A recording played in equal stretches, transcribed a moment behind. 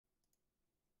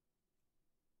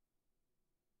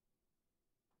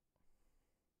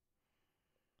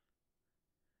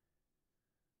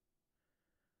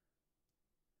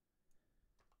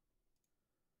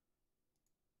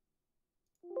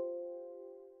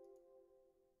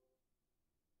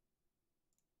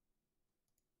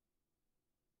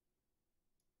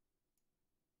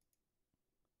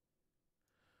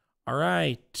All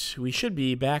right, we should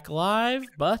be back live,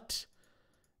 but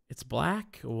it's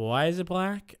black. Why is it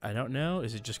black? I don't know.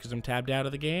 Is it just because I'm tabbed out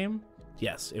of the game?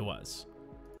 Yes, it was.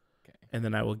 Okay. And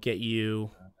then I will get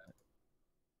you.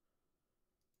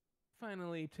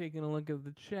 Finally taking a look at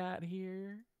the chat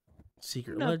here.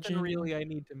 Secret Nothing Legend. really I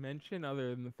need to mention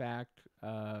other than the fact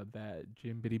that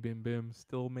Jim Bitty Bim Bim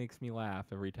still makes me laugh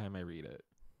every time I read it.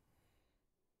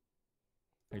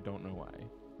 I don't know why.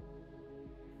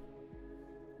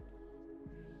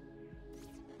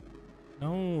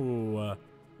 Oh.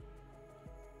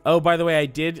 Oh, by the way, I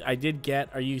did get.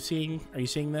 Are you seeing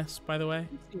this? By the way,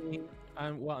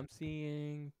 I'm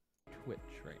seeing Twitch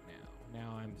right now.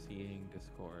 Now I'm seeing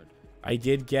Discord. I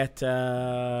did get.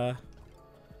 I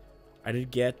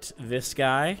did get this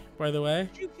guy. By the way,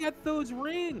 Where'd you get those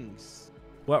rings?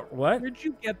 What? Where'd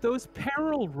you get those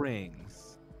peril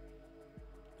rings?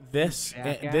 This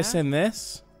and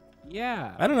this.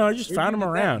 Yeah. I don't know. I just found them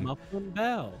around. Muffling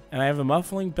bell. And I have a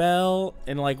muffling bell,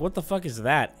 and like, what the fuck is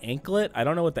that? Anklet? I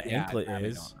don't know what the anklet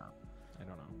is. I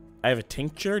don't know. I have a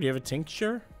tincture. Do you have a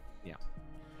tincture? Yeah.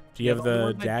 Do you have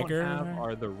the dagger? I don't have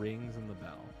are the rings and the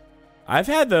bell. I've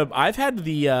had the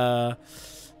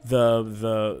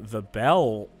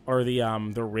bell or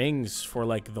the rings for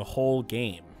like the whole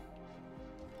game.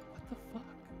 What the fuck?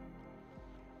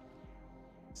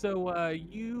 So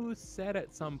you said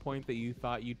at some point that you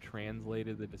thought you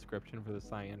translated the description for the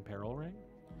cyan peril ring?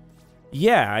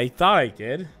 Yeah, I thought I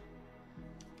did.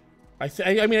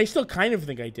 I mean, I still kind of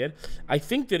think I did. I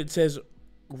think that it says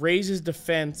raises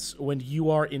defense when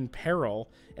you are in peril,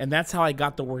 and that's how I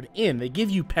got the word in. They give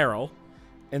you peril,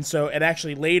 and so and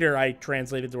actually later I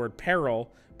translated the word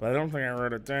peril, but I don't think I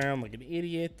wrote it down like an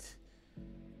idiot.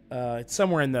 It's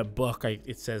somewhere in the book.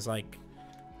 It says like,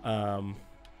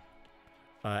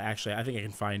 actually, I think I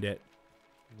can find it.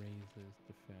 Raises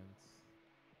defense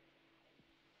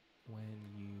when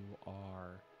you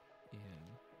are in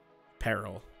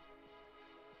peril.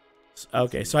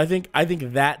 Okay, so I think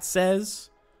that says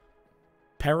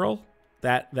peril.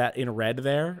 That in red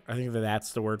there. I think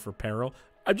that's the word for peril.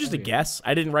 I'm just a guess.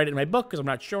 I didn't write it in my book because I'm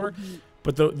not sure.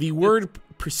 But the word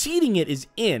preceding it is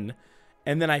in,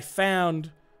 and then I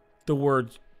found the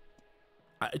word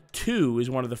to is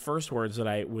one of the first words that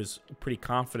I was pretty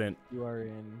confident. You are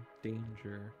in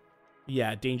danger.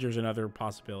 Yeah, danger is another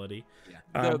possibility.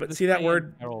 Yeah. But see that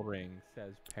word peril ring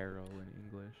says peril in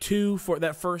English. To for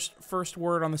that first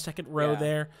word on the second row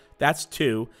there. That's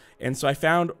to. And so I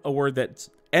found a word that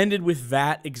ended with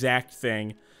that exact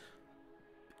thing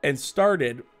and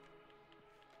started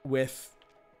with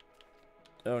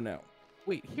oh no.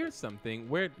 Wait, here's something.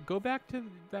 Go back to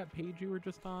that page you were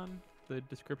just on. The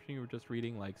description you were just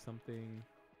reading, like something.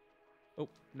 Oh,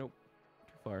 nope.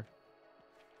 Too far.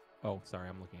 Oh, sorry,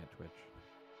 I'm looking at Twitch.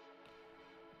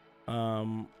 I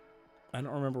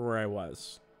don't remember where I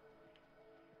was.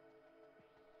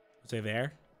 Was I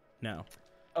there? No.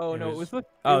 Oh, no, it was the...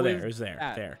 It was there.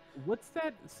 That. There. What's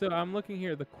that? So I'm looking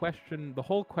here, the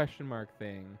whole question mark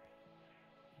thing.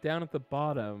 Down at the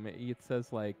bottom, it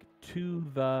says, like, to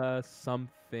the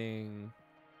something...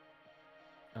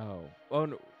 Oh. Oh,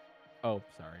 no. Oh,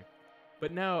 sorry.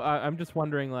 But now I'm just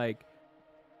wondering, like...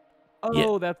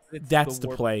 Oh, yeah, that's the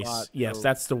place. Spot, yes, so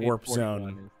that's the warp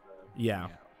zone. Yeah.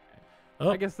 Okay. Oh,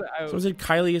 I guess someone said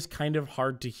Kylie is kind of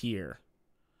hard to hear.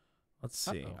 Let's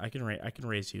see. I can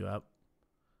raise you up.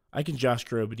 I can Josh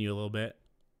Groban you a little bit.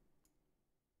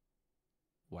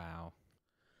 Wow.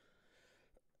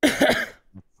 What?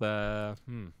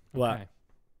 Okay.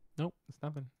 Nope, it's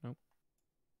nothing. Nope.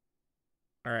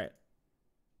 All right.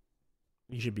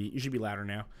 You should be louder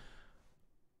now.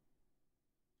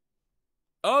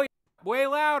 Oh, way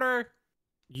louder.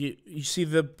 You see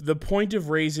the point of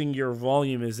raising your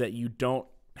volume is that you don't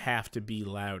have to be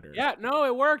louder. Yeah, no,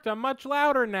 it worked. I'm much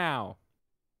louder now.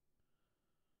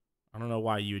 I don't know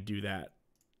why you would do that.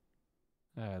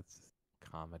 That's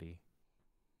comedy.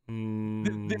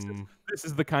 This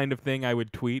is the kind of thing I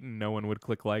would tweet and no one would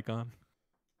click like on.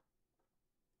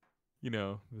 You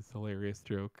know, this hilarious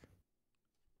joke.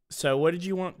 So what did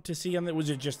you want to see on that? Was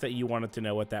it just that you wanted to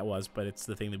know what that was, but it's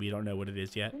the thing that we don't know what it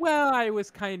is yet? Well, I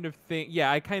was kind of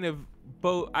I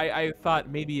thought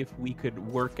maybe if we could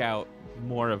work out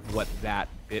more of what that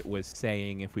bit was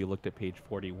saying if we looked at page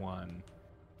 41.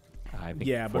 I think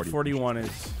yeah, but 41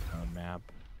 is on map.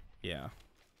 Yeah.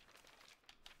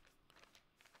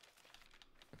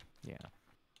 Yeah.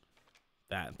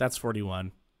 That's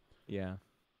 41. Yeah.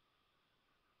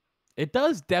 It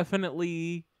does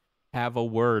definitely have a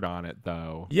word on it,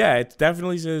 though. Yeah, it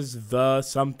definitely says the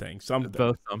something.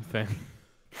 The something.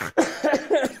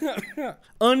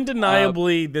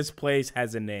 Undeniably, this place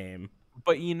has a name.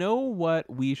 But you know what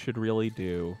we should really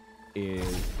do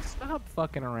is stop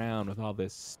fucking around with all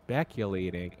this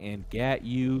speculating and get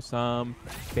you some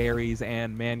fairies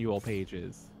and manual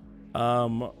pages.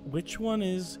 Which one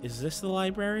is this the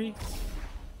library?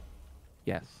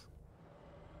 Yes.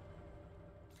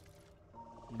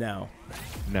 No.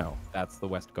 No, that's the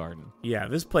West Garden. Yeah,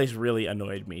 this place really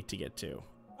annoyed me to get to.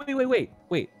 Wait.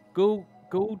 Go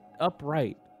up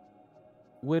right.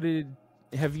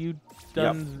 Have you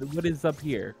done? What is up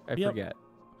here? I forget.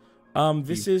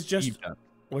 This is just.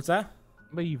 What's that?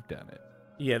 But you've done it.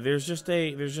 Yeah, there's just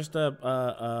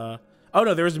a. Oh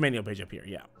no, there is a manual page up here.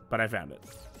 Yeah, but I found it.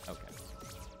 Okay.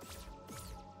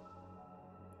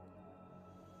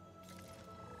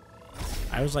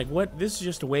 I was like, what? This is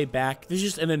just a way back. This is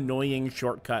just an annoying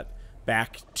shortcut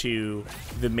back to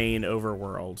the main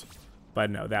overworld. But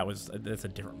no, that's a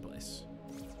different place.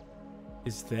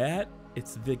 Is that?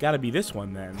 It's got to be this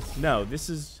one then. No, this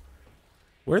is.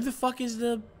 Where the fuck is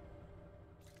the?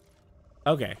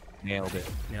 Okay. Nailed it.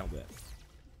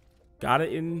 Got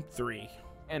it in 3.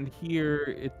 And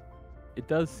here it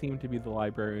does seem to be the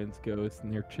librarian's ghost,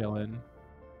 and they're chilling.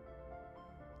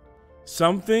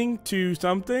 Something to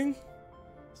something.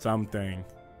 Something.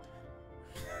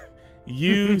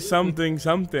 You something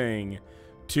something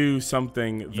to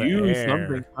something the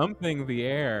air. something the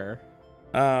air.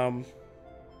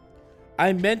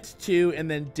 I meant to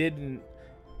and then didn't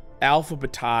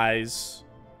alphabetize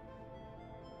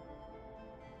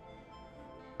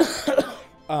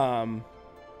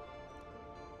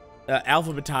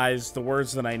alphabetize the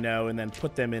words that I know and then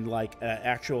put them in like an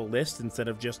actual list instead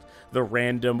of just the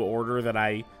random order that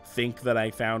I think that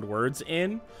I found words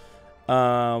in.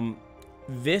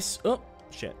 This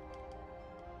shit.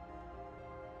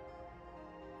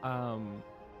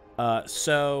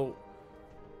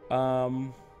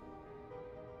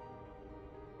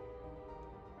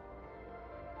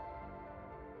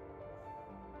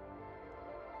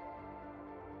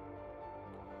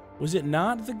 Was it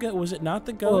not the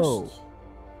ghost? Whoa.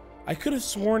 I could have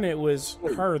sworn it was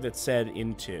her that said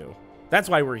into. That's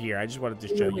why we're here. I just wanted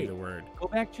to show you the word. Go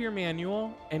back to your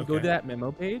manual and go to that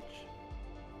memo page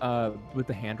with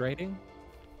the handwriting.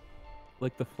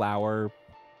 Like the flower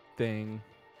thing.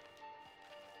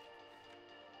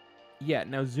 Yeah,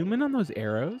 now zoom in on those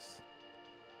arrows.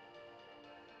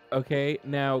 Okay,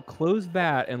 now close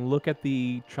that and look at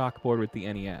the chalkboard with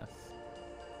the NES.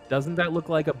 Doesn't that look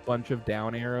like a bunch of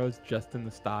down arrows just in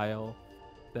the style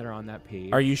that are on that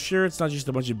page? Are you sure it's not just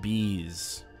a bunch of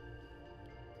bees?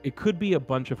 It could be a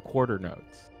bunch of quarter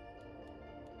notes.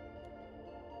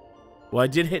 Well, I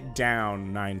did hit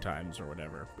down 9 times or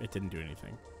whatever. It didn't do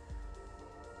anything.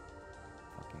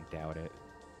 Fucking doubt it.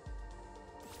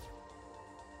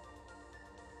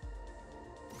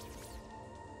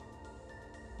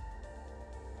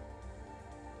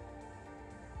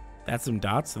 That's some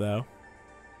dots, though.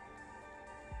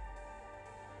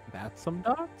 That's some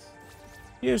dots?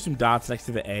 Here's some dots next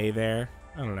to the A there.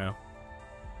 I don't know.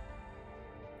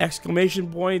 Exclamation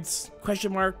points,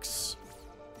 question marks.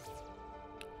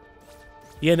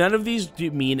 Yeah, none of these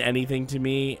do mean anything to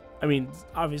me. I mean,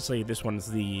 obviously this one's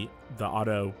the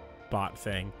auto bot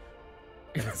thing.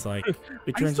 And it's like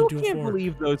it turns into a fork. I still can't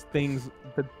believe those things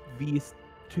that these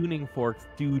tuning forks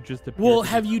do just appear. Well,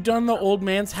 have you done the old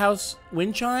man's house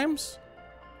wind chimes?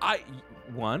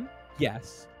 1,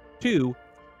 yes. 2,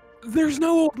 there's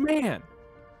no old man.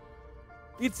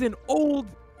 It's an old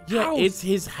house. It's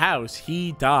his house.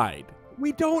 He died.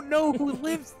 We don't know who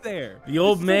lives there. The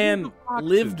old man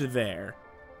lived there.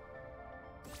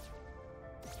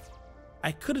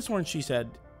 I could have sworn she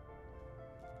said.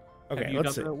 Okay, have you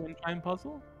let's done see. the wind chime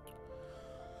puzzle?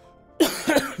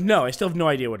 No, I still have no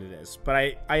idea what it is.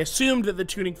 But I assumed that the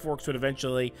tuning forks would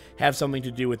eventually have something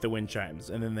to do with the wind chimes,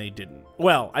 and then they didn't.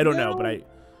 Well, I don't know, but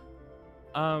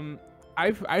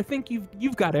I think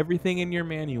you've got everything in your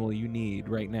manual you need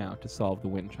right now to solve the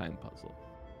wind chime puzzle.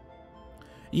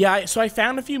 Yeah, so I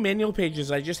found a few manual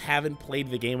pages. I just haven't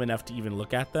played the game enough to even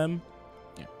look at them.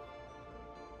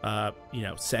 Yeah.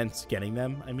 Since getting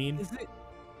them, I mean. Is it?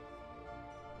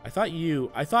 I thought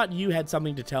you had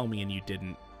something to tell me and you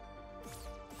didn't.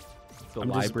 The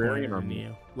librarian or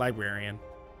you? Librarian.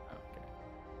 Okay.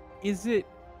 Is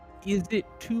it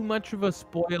too much of a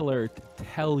spoiler to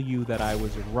tell you that I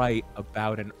was right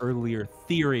about an earlier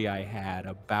theory I had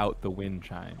about the wind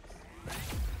chimes?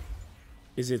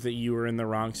 Is it that you were in the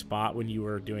wrong spot when you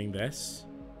were doing this?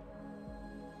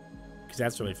 Because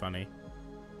that's really funny.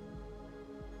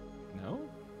 No?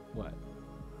 What?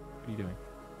 What are you doing?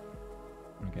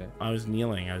 Okay. I was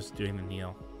kneeling. I was doing the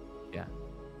kneel. Yeah.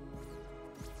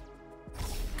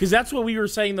 Because that's what we were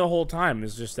saying the whole time.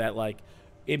 Is just that, like,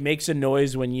 it makes a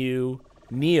noise when you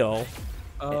kneel.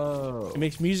 Oh. It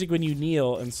makes music when you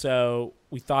kneel, and so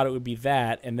we thought it would be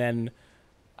that, and then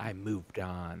I moved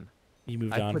on. you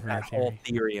moved I on put from that that whole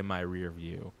theory. theory in my rear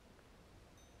view.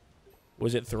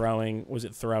 Was it throwing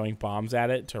bombs at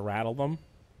it to rattle them?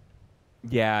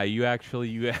 Yeah, you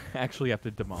actually have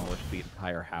to demolish the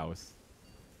entire house.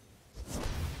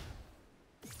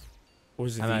 Or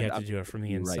was it that you had to do it from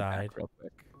the Right inside? back real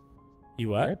quick. You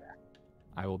what? Right back.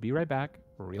 I will be right back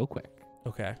real quick.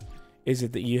 Okay. Is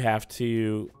it that you have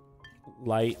to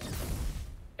light?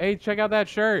 Hey, check out that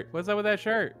shirt. What's up with that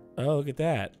shirt? Oh, look at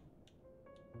that.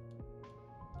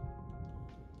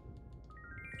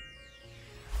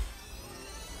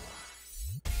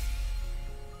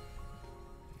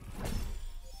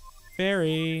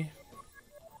 Fairy.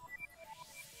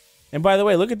 And by the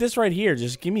way, look at this right here.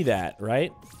 Just give me that,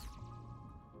 right?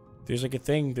 There's like a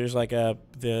thing. There's like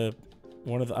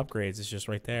one of the upgrades is just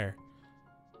right there.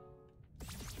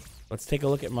 Let's take a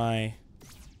look at my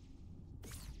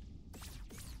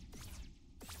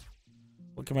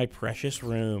precious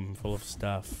room full of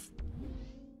stuff.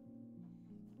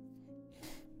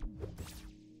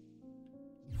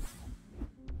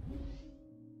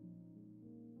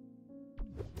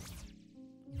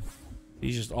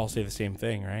 These just all say the same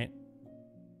thing, right?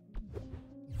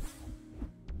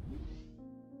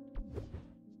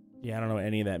 Yeah, I don't know what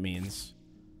any of that means.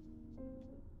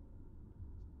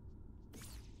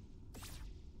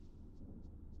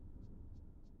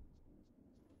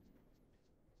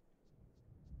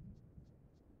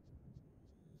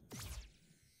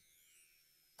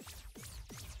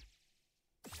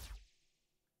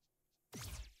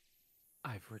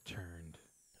 I've returned.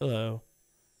 Hello.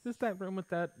 Is this that room with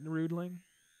that rudling?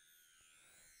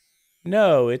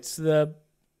 No, it's the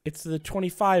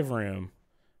 25 room.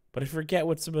 But I forget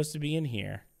what's supposed to be in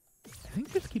here. I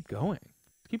think just keep going.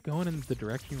 Keep going in the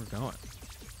direction you were going.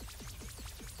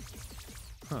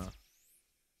 Huh.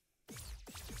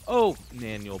 Oh,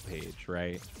 manual page,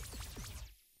 right?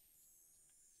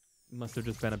 Must have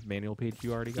just been a manual page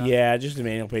you already got. Yeah, just a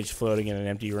manual page floating in an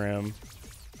empty room.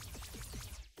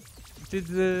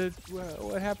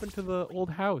 What happened to the old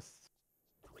house?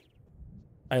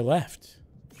 I left.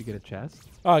 Did you get a chest?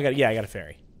 Oh, I got a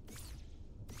fairy.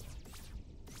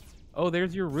 Oh,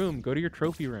 there's your room. Go to your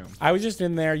trophy room. I was just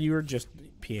in there. You were just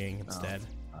peeing instead.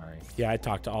 Oh, all right. Yeah, I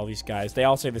talked to all these guys. They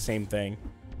all say the same thing.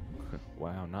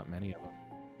 Wow, not many of them.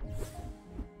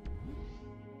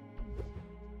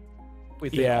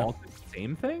 Wait, Yeah. they all say the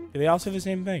same thing? They all say the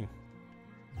same thing.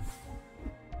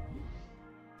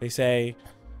 They say,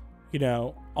 you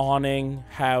know, awning,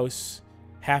 house,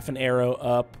 half an arrow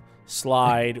up,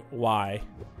 slide, Y.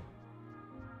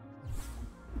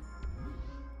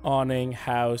 Awning,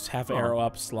 house, half an arrow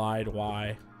up, slide,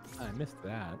 Y. I missed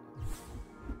that.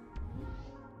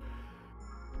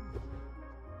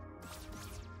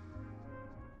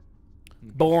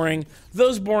 Boring.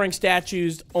 Those boring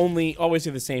statues always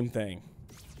say the same thing.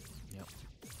 Yep.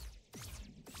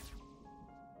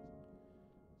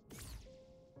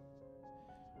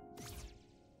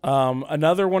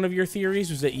 Another one of your theories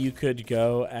was that you could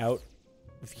go out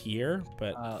of here,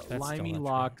 but that's still Limey not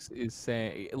Locks is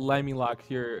saying Limey Locks,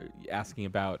 you're asking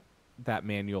about that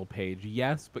manual page.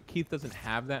 Yes, but Keith doesn't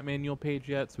have that manual page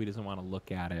yet, so he doesn't want to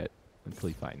look at it until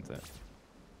he finds it.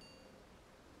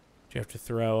 Do you have to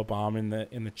throw a bomb in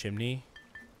the chimney?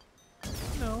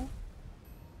 No.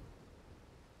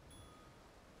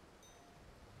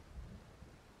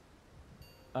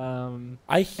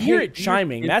 I hear Hey, it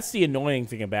chiming. it- That's the annoying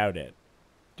thing about it.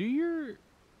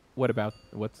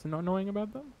 What's annoying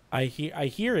about them? I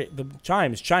hear it. The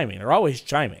chimes chiming. They're always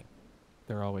chiming.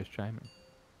 They're always chiming.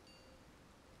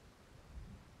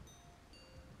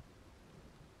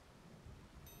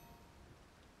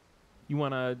 You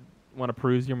wanna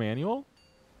peruse your manual?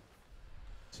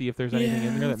 See if there's anything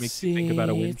in there that makes you think about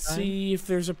a wind chime? See if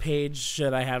there's a page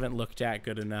that I haven't looked at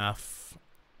good enough.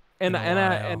 And in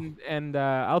a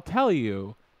while. I'll tell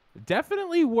you,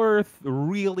 definitely worth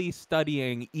really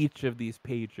studying each of these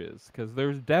pages, because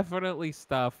there's definitely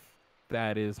stuff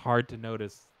that is hard to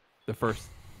notice the first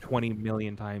 20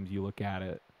 million times you look at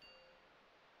it.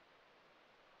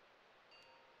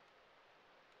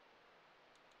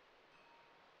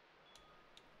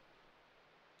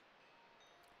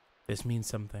 This means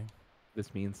something.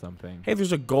 This means something. Hey,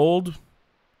 there's a gold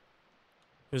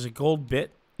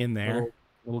bit in there.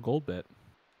 Little gold bit.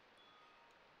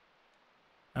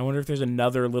 I wonder if there's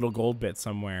another little gold bit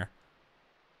somewhere.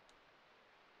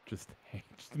 Just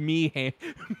me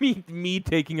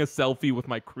taking a selfie with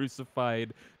my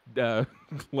crucified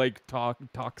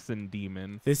toxin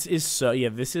demon. This is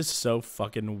so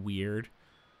fucking weird.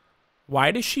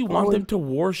 Why does she want them to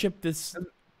worship this?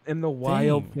 And the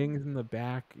wild things in the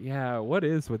back. Yeah, what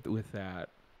is with that?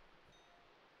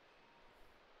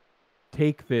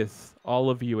 Take this, all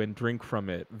of you, and drink from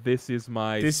it. This is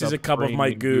a cup of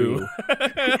my goo.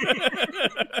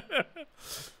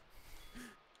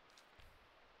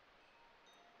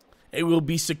 It will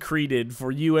be secreted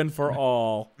for you and for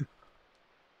all.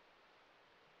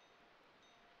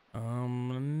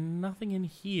 Nothing in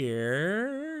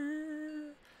here.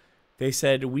 They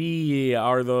said we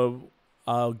are the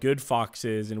good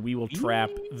foxes, and we will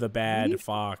trap the bad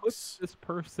fox. Put this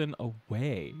person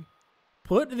away.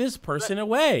 Put this person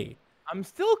away. I'm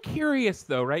still curious,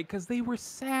 though, right? Because they were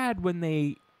sad when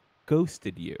they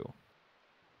ghosted you.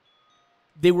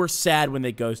 They were sad when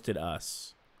they ghosted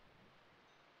us.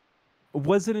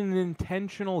 Was it an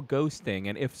intentional ghosting?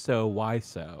 And if so, why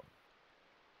so?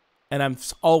 And I'm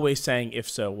always saying, if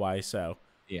so, why so?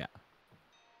 Yeah.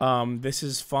 This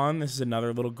is fun. This is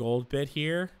another little gold bit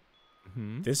here.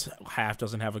 Mm-hmm. This half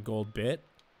doesn't have a gold bit,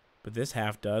 but this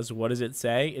half does. What does it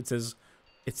say? It says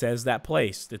that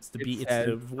place. It's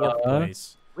the warp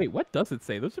place. Wait, what does it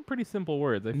say? Those are pretty simple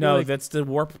words. I feel No, like that's the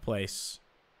warp place.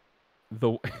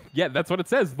 Yeah, that's what it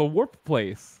says. The warp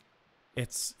place.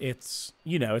 It's it's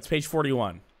page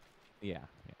 41. Yeah.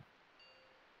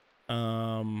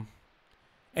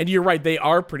 And you're right, they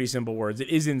are pretty simple words. It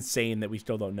is insane that we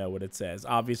still don't know what it says.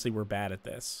 Obviously, we're bad at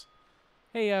this.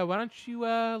 Hey, why don't you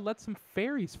let some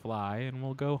fairies fly and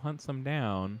we'll go hunt some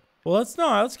down? Well,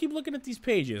 let's keep looking at these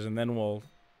pages and then we'll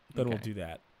do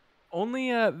that.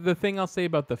 Only the thing I'll say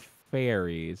about the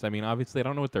fairies. I mean, obviously, I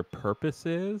don't know what their purpose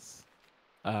is.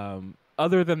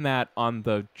 Other than that, on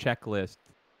the checklist,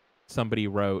 somebody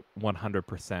wrote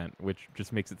 100%, which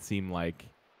just makes it seem like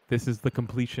this is the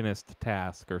completionist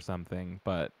task or something.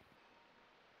 But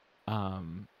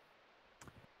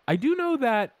I do know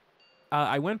that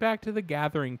I went back to the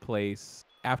gathering place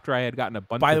after I had gotten a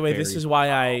bunch. By the way, fairies. this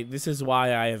is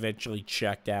why I eventually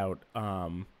checked out.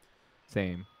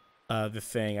 Same. The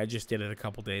thing I just did it a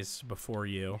couple days before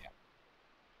you.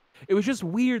 It was just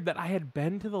weird that I had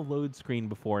been to the load screen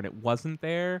before and it wasn't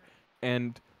there,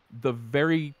 and the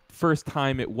very first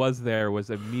time it was there was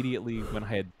immediately when I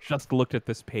had just looked at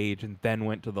this page and then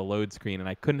went to the load screen, and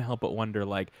I couldn't help but wonder,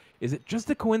 like, is it just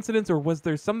a coincidence or was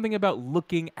there something about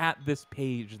looking at this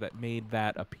page that made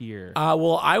that appear?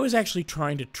 Well, I was actually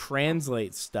trying to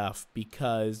translate stuff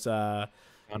because Found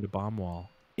a bomb wall.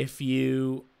 if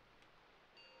you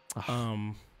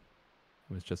It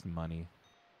was just money.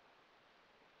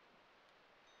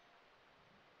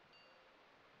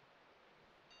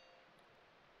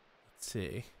 let's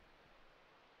see.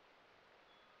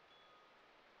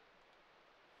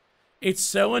 It's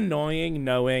so annoying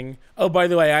knowing. Oh, by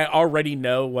the way, I already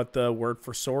know what the word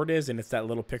for sword is, and it's that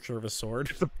little picture of a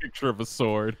sword. It's a picture of a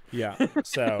sword. Yeah.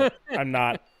 So I'm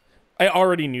not. I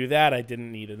already knew that. I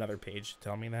didn't need another page to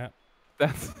tell me that.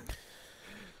 That's.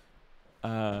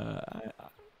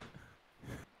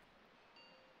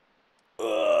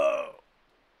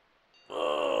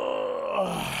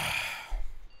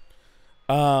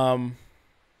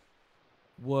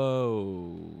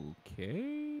 Whoa.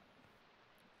 Okay.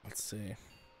 Let's see.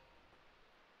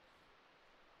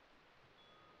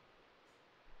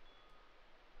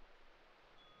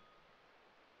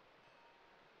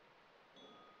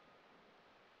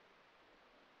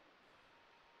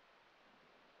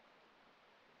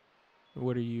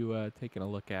 What are you taking a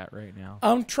look at right now?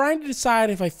 I'm trying to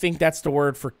decide if I think that's the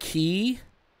word for key.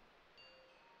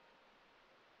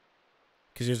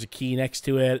 Because there's a key next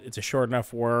to it. It's a short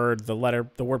enough word. The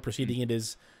word preceding it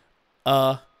is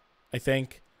I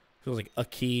think. Feels like a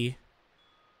key.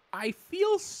 I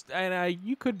feel, and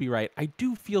you could be right, I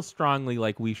do feel strongly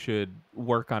like we should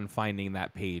work on finding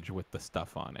that page with the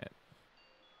stuff on it.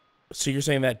 So you're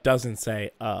saying that doesn't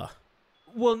say Well,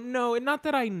 no, not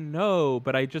that I know,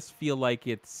 but I just feel like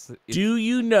it's Do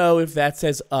you know if that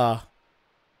says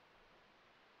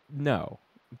No,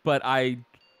 but I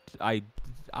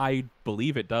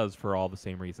believe it does for all the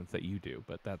same reasons that you do,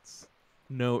 but that's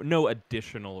no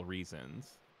additional reasons.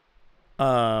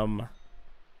 I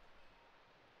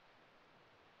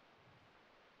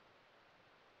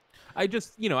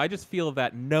just feel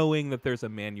that knowing that there's a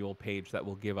manual page that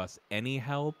will give us any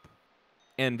help,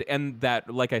 and that,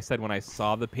 like I said, when I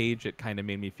saw the page, it kind of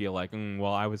made me feel like,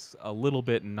 well, I was a little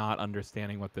bit not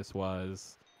understanding what this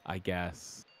was, I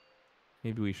guess.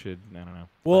 Maybe we should, I don't know.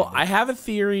 Well, I have a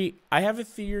theory. That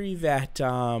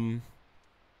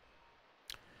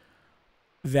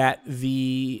that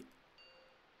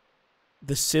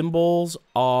the symbols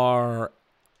are.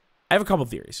 I have a couple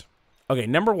theories. Okay,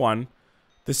 number one,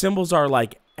 the symbols are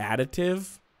like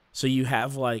additive, So you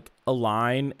have like a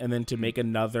line, and then to make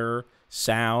another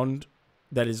sound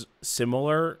that is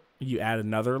similar, you add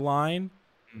another line.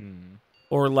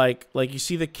 Or like you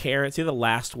see the carrot, see the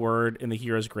last word in the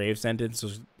hero's grave sentence, so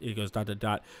it goes ...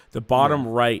 The bottom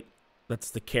right,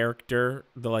 that's the character,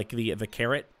 the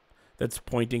carrot that's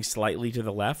pointing slightly to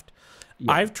the left.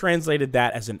 Yeah. I've translated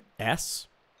that as an S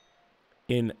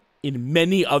in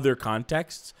many other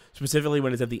contexts, specifically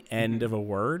when it's at the end of a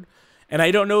word. And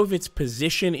I don't know if its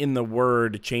position in the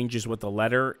word changes what the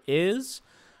letter is,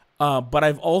 but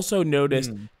I've also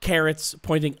noticed carrots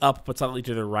pointing up but slightly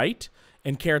to the right,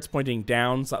 and carrots pointing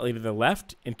down slightly to the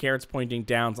left, and carrots pointing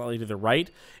down slightly to the right.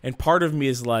 And part of me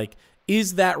is like,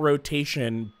 is that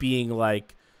rotation being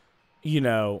like,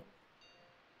 Q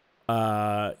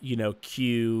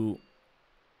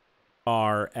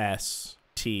R S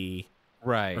T,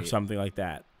 right, or something like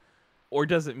that? Or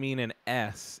does it mean an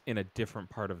S in a different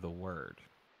part of the word?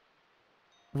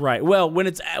 Right. Well, when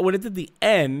it's at the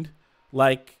end,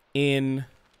 like in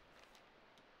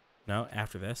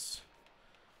after this,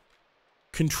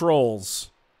 controls,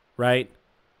 right?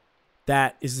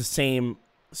 That is the same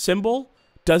symbol.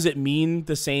 Does it mean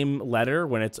the same letter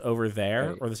when it's over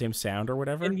there, or the same sound or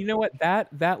whatever? And you know what?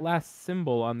 That last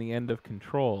symbol on the end of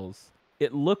controls,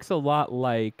 it looks a lot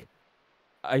like,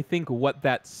 I think, what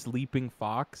that sleeping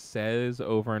fox says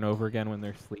over and over again when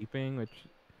they're sleeping, which,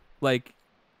 like,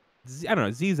 I don't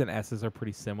know, Z's and S's are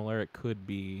pretty similar. It could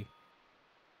be.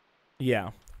 Yeah.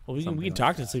 Well, we can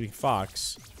talk to Sleeping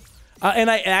Fox.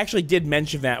 And I actually did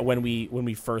mention that when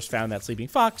we first found that Sleeping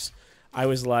Fox. I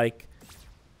was like,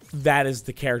 that is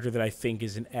the character that I think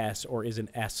is an S, or is an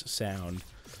S sound.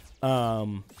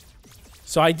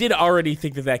 So I did already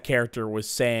think that character was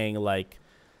saying, like,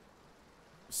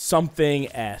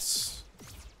 something S.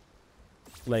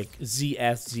 Like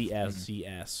ZS, ZS,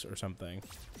 ZS, or something.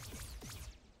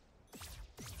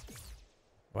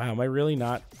 Wow, am I really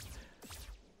not...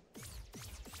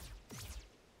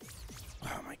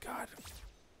 Oh, my God.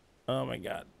 Oh, my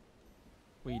God.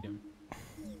 What are you doing?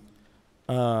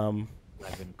 11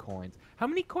 coins. How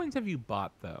many coins have you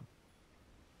bought, though?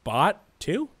 Bought?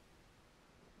 2?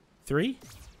 3?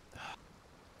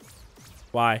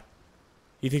 Why?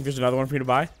 You think there's another one for me to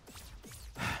buy?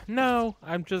 No,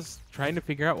 I'm just trying to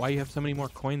figure out why you have so many more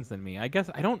coins than me. I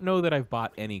guess I don't know that I've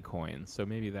bought any coins, so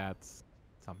maybe that's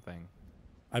something.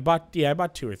 I bought 2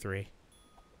 or 3.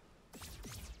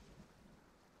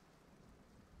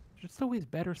 There's just always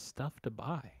better stuff to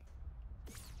buy.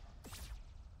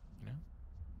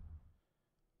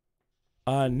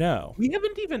 No. We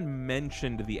haven't even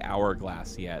mentioned the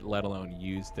hourglass yet, let alone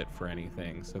used it for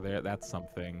anything. So that's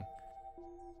something.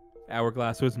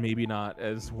 Hourglass was maybe not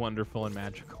as wonderful and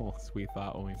magical as we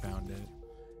thought when we found it.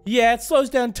 Yeah, it slows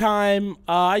down time.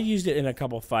 I used it in a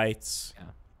couple fights.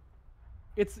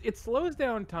 Yeah. It slows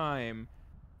down time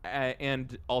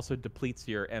and also depletes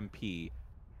your MP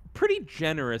pretty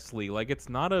generously. Like, it's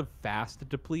not a fast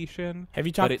depletion. Have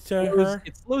you talked to her?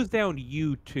 It slows down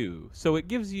you too, so it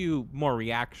gives you more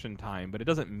reaction time, but it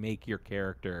doesn't make your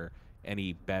character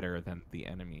any better than the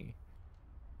enemy.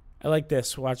 I like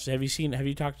this. Watch. Have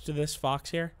you talked to this fox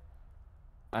here?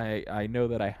 I know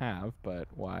that I have, but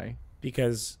why?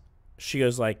 Because she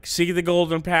goes like, "Seek the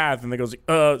golden path," and then goes,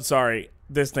 "Oh, sorry,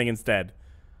 this thing instead."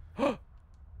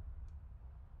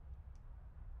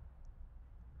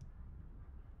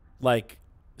 Like,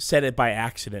 said it by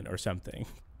accident or something.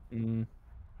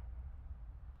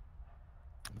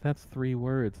 That's 3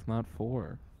 words, not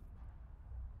 4.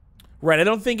 Right. I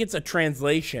don't think it's a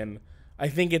translation. I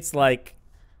think it's like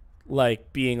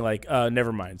being like,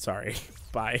 never mind, sorry.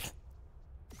 Bye.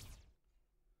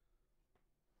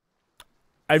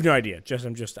 I have no idea.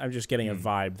 I'm just getting a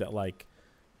vibe that, like,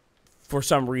 for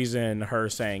some reason her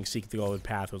saying seek the golden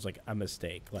path was like a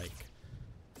mistake.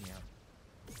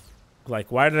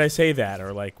 Like, why did I say that?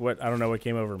 Or like, what? I don't know what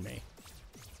came over me.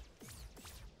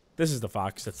 This is the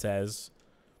fox that says.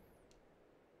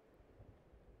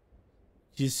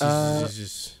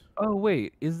 Oh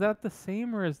wait, is that the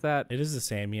same or is that? It is the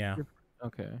same, yeah.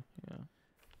 Okay, yeah.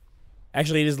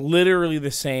 Actually, it is literally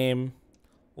the same.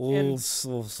 And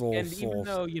even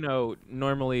though,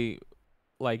 normally,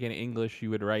 like in English, you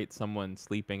would write someone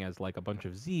sleeping as like a bunch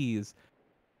of Z's,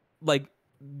 like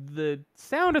the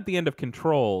sound at the end of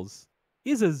controls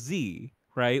is a Z,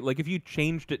 right? Like if you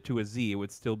changed it to a Z, it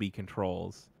would still be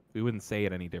controls. We wouldn't say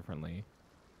it any differently.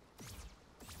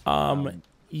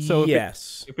 So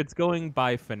yes. If it's going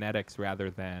by phonetics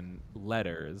rather than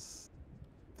letters,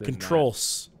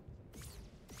 controls.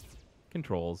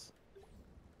 Controls.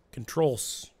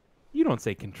 Controls. You don't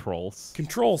say controls.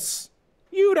 Controls.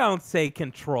 You don't say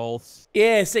controls.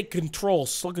 Yeah, say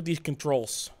controls. Look at these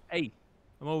controls. Hey,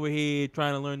 I'm over here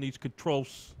trying to learn these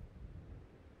controls.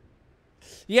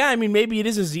 Yeah, I mean, maybe it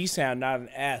is a Z sound, not an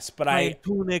S, but Giant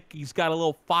Tunic, he's got a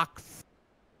little fox.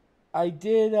 I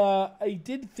did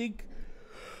think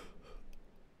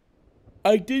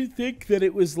that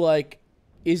it was like,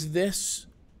 is this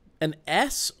an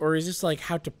S or is this like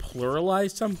how to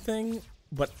pluralize something?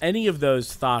 But any of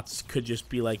those thoughts could just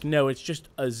be like, no, it's just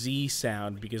a Z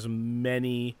sound because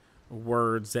many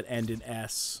words that end in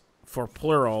S for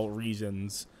plural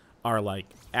reasons are like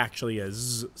actually a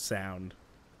Z sound.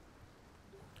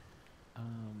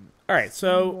 All right,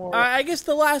 so I guess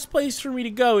the last place for me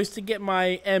to go is to get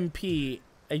my MP.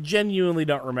 I genuinely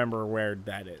don't remember where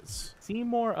that is. See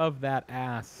more of that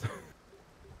ass.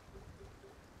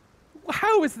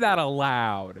 How is that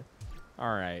allowed?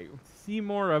 All right, see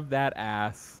more of that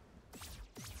ass.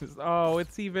 Oh,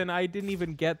 it's even. I didn't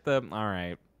even get the. All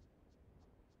right,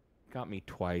 got me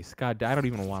twice. God, I don't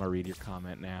even want to read your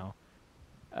comment now.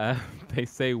 They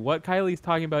say what Kylie's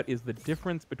talking about is the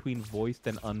difference between voiced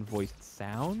and unvoiced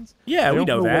sounds. Yeah, we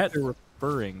know that. What they're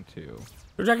referring to.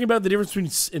 We're talking about the difference between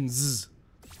S and Z.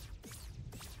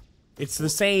 It's the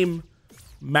same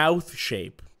mouth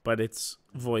shape, but it's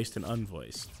voiced and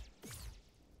unvoiced.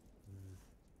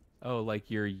 Oh,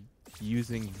 like you're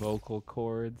using vocal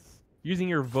cords? Using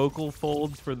your vocal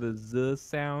folds for the Z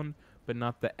sound, but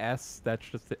not the S. That's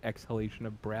just the exhalation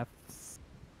of breaths. Is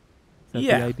that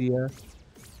the idea?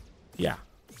 Yeah.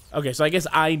 Okay, so I guess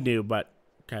I knew, but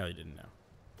Kylie didn't know.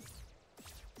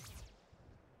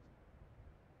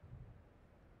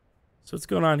 So what's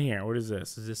going on here? What is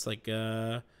this? Is this like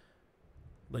a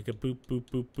boop boop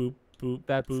boop boop boop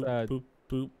That's boop boop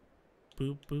boop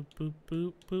boop boop boop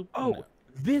boop boop? Oh, no.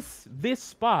 This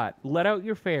spot. Let out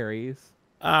your fairies.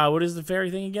 What is the fairy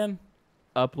thing again?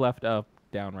 Up, left, up,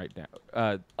 down, right,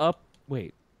 down. Up.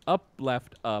 Wait. Up,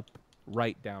 left, up,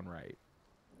 right, down, right.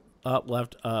 Up,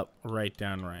 left, up, right,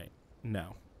 down, right.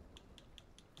 No.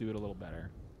 Do it a little better.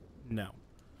 No.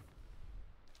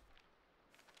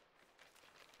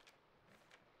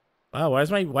 Wow, why is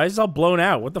this all blown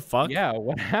out? What the fuck? Yeah,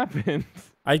 what happened?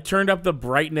 I turned up the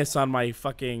brightness on my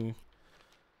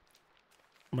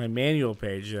manual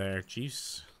page there.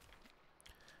 Jeez.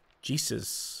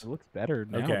 Jesus. It looks better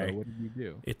now. Okay. Though. What did you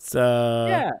do? It's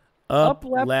yeah. up,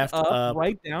 left, up,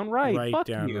 right, down, right. Right, Fuck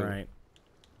down, you. right.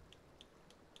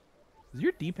 Is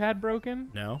your D-pad broken?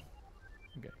 No.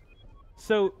 Okay.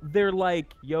 So they're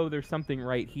like, yo, there's something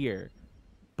right here.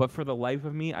 But for the life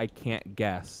of me, I can't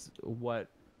guess what.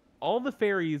 All the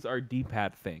fairies are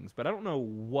D-pad things, but I don't know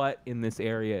what in this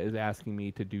area is asking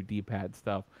me to do D-pad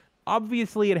stuff.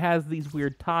 Obviously, it has these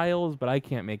weird tiles, but I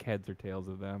can't make heads or tails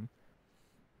of them.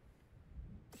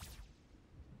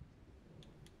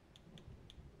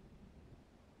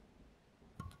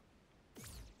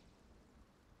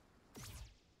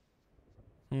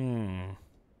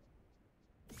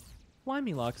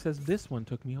 Slimylock says this one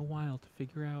took me a while to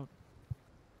figure out.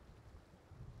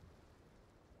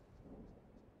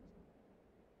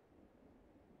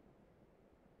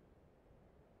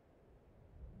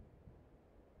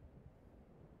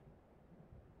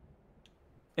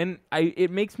 And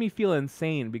it makes me feel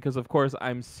insane because, of course,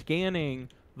 I'm scanning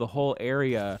the whole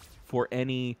area for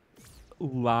any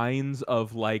lines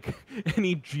of, like,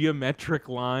 any geometric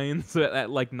lines at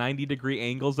like, 90-degree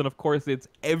angles. And, of course, it's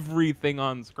everything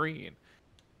on screen.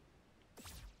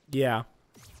 Yeah.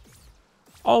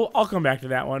 I'll come back to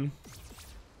that one.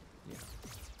 Yeah.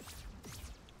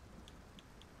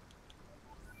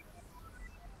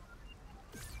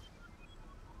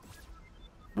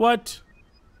 What?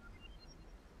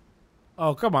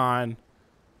 Oh, come on.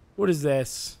 What is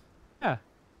this? Yeah.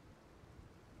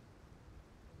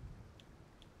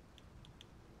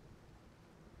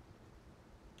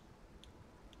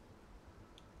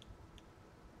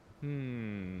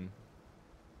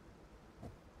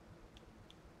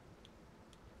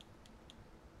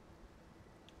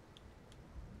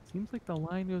 Seems like the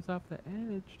line goes off the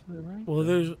edge to the right.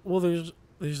 Well, there's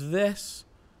this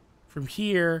from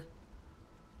here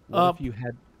what up if you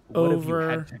had over. If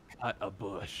you had to cut a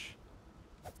bush?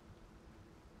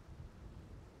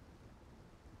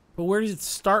 But where does it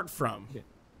start from? Yeah.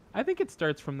 I think it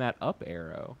starts from that up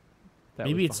arrow.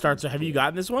 Maybe it starts. Have you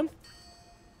gotten this one?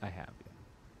 I have. Yeah.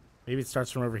 Maybe it starts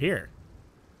from over here.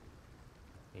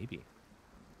 Maybe.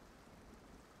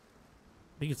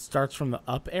 I think it starts from the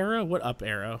up arrow. What up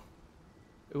arrow?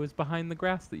 It was behind the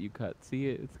grass that you cut. See,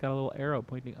 it's got a little arrow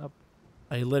pointing up.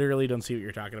 I literally don't see what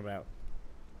you're talking about.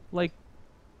 Like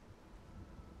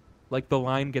the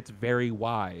line gets very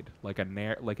wide, like an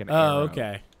arrow. Oh,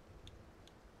 okay.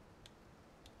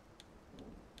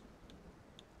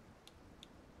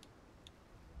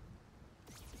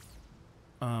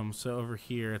 So over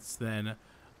here, it's then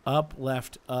up,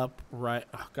 left, up, right.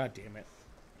 Oh, God damn it.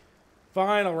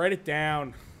 Fine, I'll write it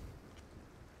down.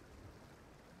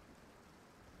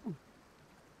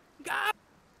 God.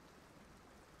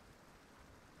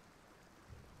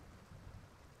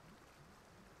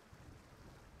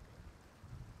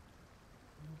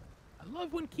 I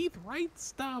love when Keith writes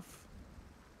stuff.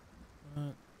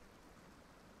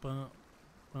 But,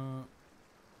 but,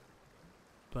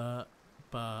 but,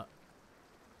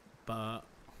 but.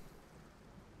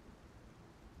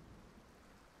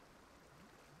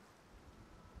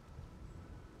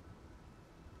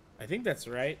 I think that's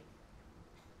right.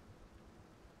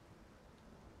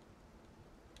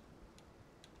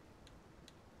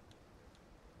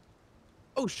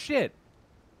 Oh shit.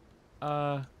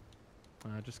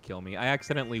 Just kill me. I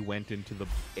accidentally went into the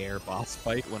air boss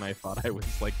fight when I thought I was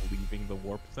like leaving the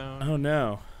warp zone. Oh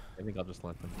no. I think I'll just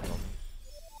let them kill me.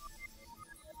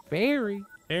 Fairy.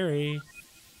 Fairy.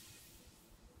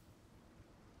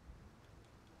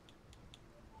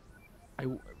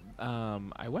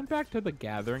 I went back to the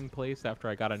gathering place after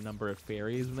I got a number of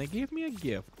fairies, and they gave me a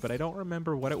gift, but I don't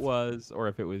remember what it was or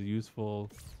if it was useful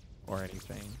or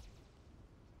anything.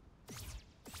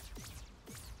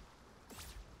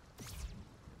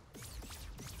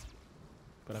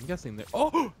 But I'm guessing that.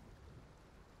 Oh!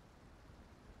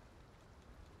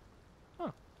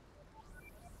 Huh.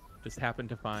 Just happened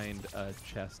to find a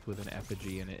chest with an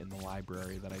effigy in it in the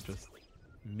library that I just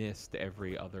missed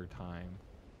every other time.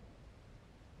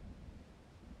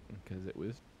 Because it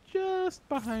was just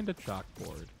behind a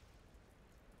chalkboard.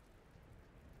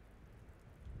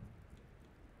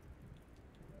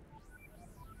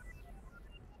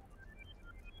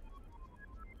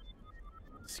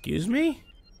 Excuse me?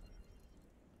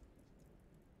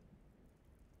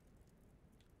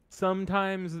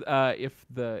 Sometimes,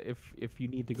 if you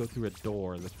need to go through a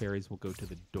door, the fairies will go to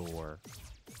the door.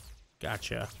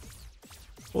 Gotcha.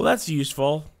 Well, that's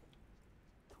useful.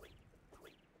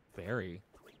 Fairy.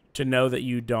 To know that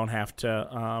you don't have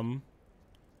to,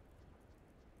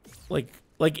 like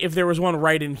if there was one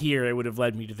right in here, it would have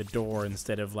led me to the door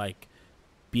instead of, like,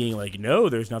 being like, no,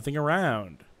 there's nothing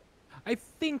around. I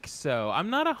think so. I'm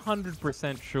not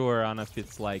 100% sure on if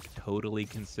it's, like, totally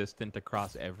consistent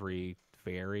across every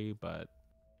fairy, but...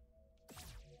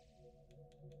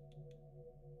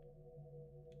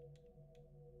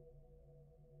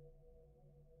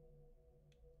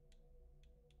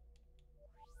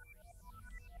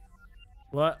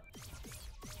 What?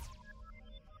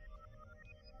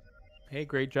 Hey,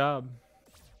 great job.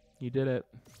 You did it.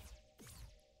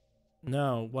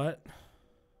 No, what?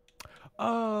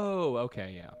 Oh,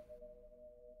 okay, yeah.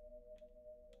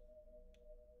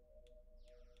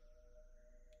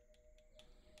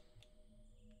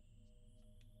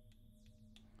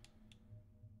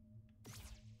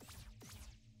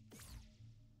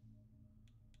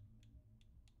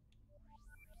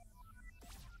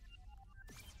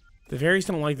 The fairies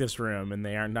don't like this room, and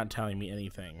they are not telling me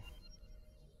anything.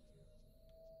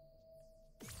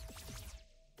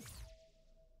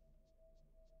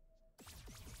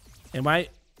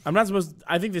 I'm not supposed...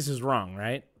 I think this is wrong,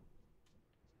 right?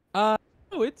 Oh,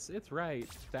 it's right.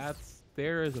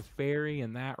 There is a fairy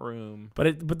in that room.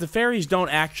 But the fairies don't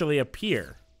actually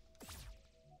appear.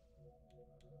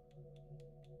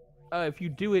 If you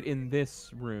do it in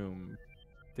this room,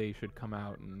 they should come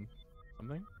out and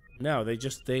something. No, they're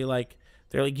like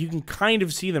you can kind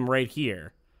of see them right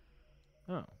here.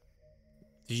 Oh.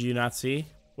 Did you not see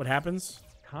what happens?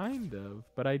 Kind of,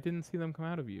 but I didn't see them come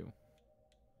out of you.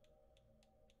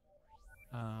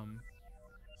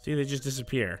 See, they just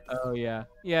disappear. Oh yeah,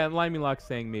 yeah. And Limey Lock's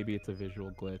saying maybe it's a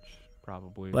visual glitch,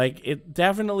 probably. Like it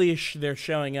definitely they're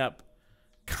showing up,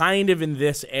 kind of in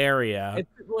this area.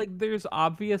 It's like there's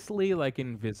obviously like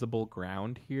invisible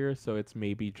ground here, so it's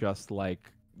maybe just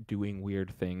like doing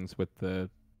weird things with the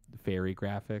fairy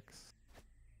graphics.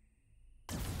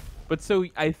 But so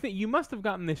I think you must have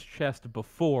gotten this chest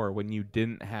before when you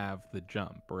didn't have the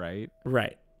jump, right?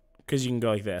 Right, because you can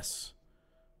go like this.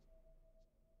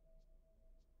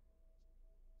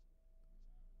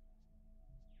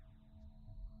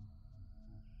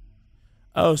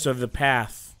 Oh, so the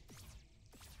path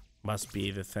must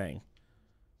be the thing.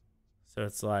 So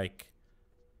it's like...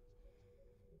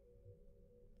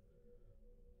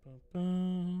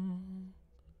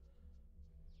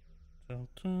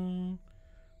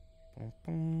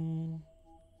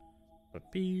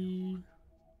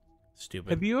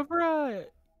 Stupid. Have you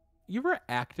ever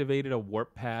activated a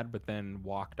warp pad but then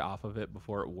walked off of it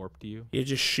before it warped you? It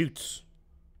just shoots.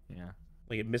 Yeah.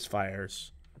 Like it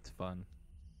misfires. It's fun.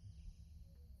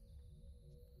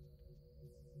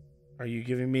 Are you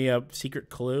giving me a secret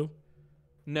clue?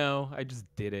 No, I just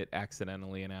did it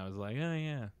accidentally, and I was like, oh,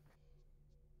 yeah.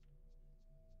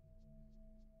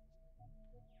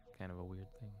 Kind of a weird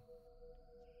thing.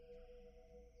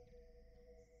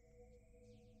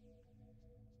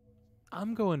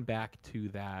 I'm going back to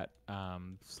that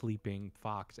sleeping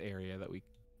fox area that we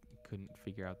couldn't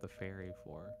figure out the fairy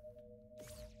for.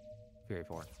 Fairy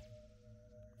 4.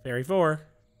 Fairy 4.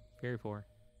 Fairy 4.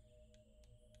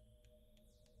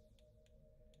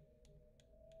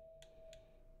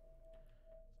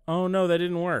 Oh, no, that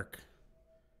didn't work.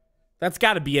 That's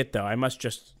got to be it, though. I must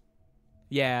just...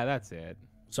 Yeah, that's it.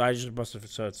 So I just must have...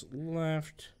 So it's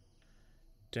left,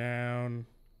 down,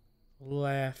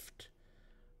 left,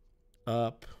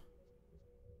 up.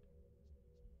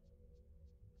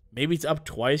 Maybe it's up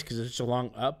twice because it's such a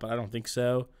long up, but I don't think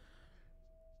so.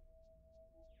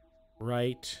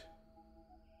 Right.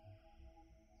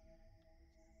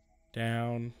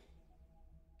 Down.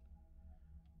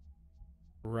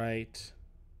 Right.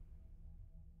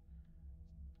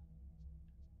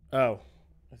 Oh,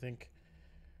 I think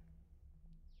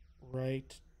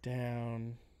right,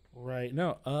 down, right.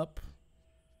 No, up,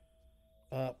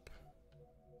 up,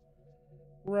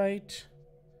 right,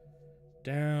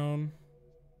 down,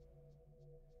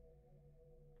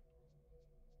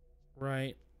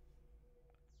 right,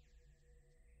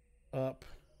 up,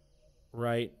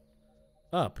 right,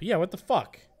 up. Yeah, what the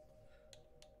fuck?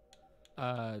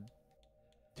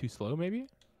 Too slow, maybe?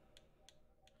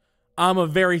 I'm a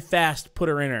very fast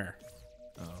putter-inner.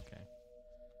 Oh, okay.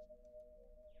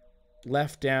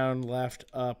 Left, down, left,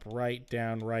 up, right,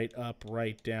 down, right, up,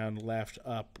 right, down, left,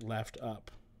 up, left,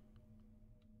 up.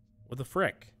 What the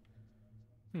frick?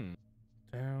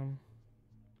 Down.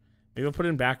 Maybe I'll put it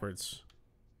in backwards.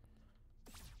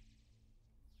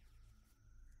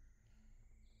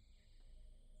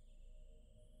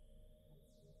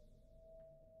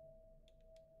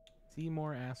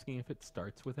 Seymour asking if it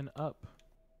starts with an up.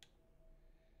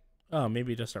 Oh,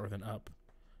 maybe it does start with an up.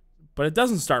 But it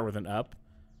doesn't start with an up.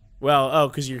 Well, oh,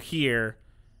 because you're here.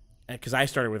 Because I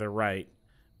started with a right.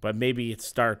 But maybe it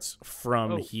starts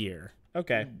from here.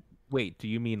 Okay. Wait, do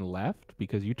you mean left?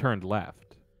 Because you turned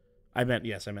left.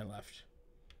 Yes, I meant left.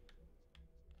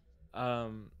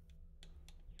 Someone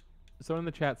in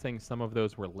the chat saying some of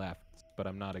those were lefts, but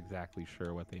I'm not exactly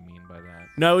sure what they mean by that.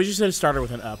 No, it just said it started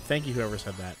with an up. Thank you, whoever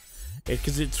said that.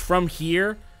 Because it's from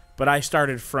here, but I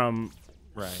started from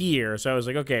here. So I was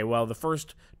like, okay, well, the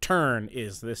first turn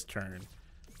is this turn.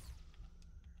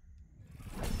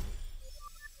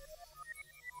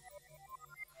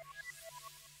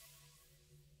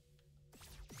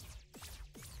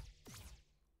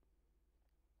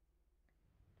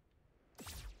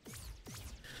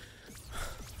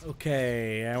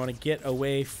 Okay, I want to get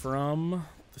away from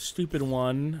the stupid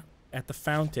one at the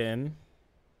fountain.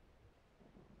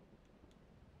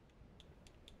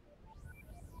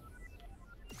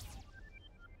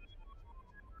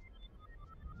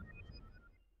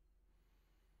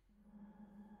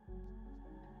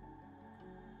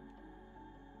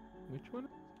 Which one?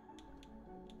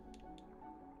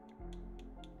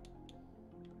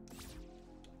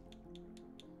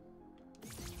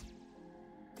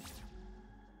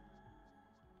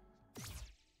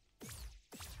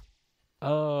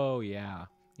 Oh, yeah.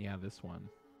 Yeah, this one.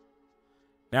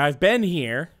 Now, I've been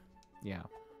here. Yeah.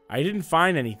 I didn't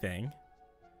find anything.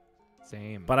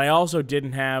 Same. But I also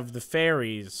didn't have the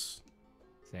fairies.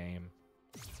 Same.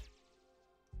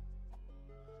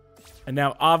 And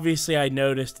now, obviously, I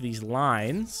noticed these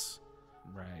lines.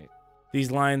 Right.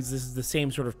 These lines, this is the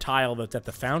same sort of tile that's at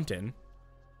the fountain.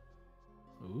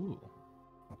 Ooh.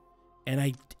 And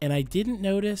I didn't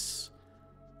notice...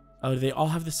 Oh, do they all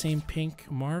have the same pink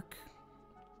mark?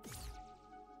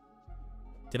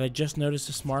 Did I just notice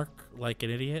this mark like an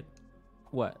idiot?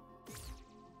 What?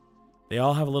 They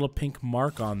all have a little pink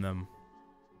mark on them.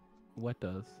 What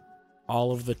does?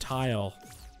 All of the tile.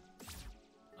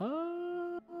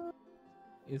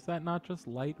 Is that not just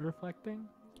light reflecting?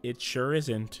 It sure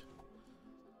isn't.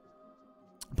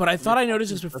 But I thought I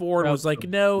noticed this before and was like,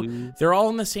 no, they're all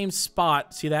in the same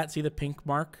spot. See that? See the pink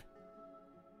mark?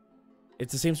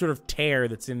 It's the same sort of tear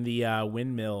that's in the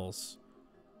windmills.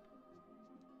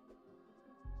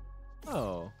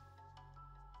 Oh.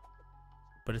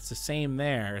 But it's the same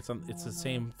there. It's the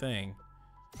same thing.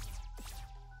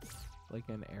 Like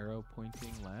an arrow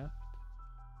pointing left?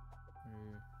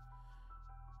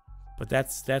 But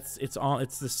it's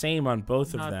the same on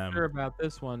both of them. Not sure about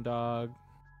this one, dog.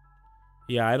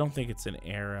 Yeah, I don't think it's an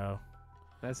arrow.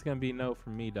 That's gonna be no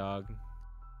from me, dog.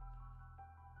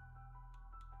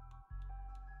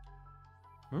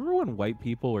 Remember when white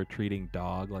people were treating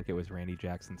dog like it was Randy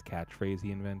Jackson's catchphrase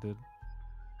he invented?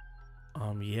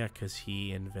 Yeah, because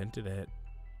he invented it.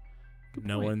 Good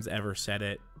No point. one's ever said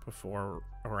it before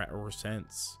or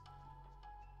since.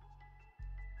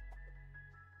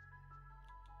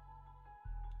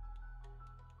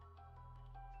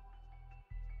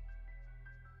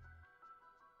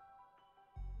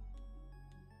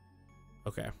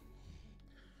 Okay.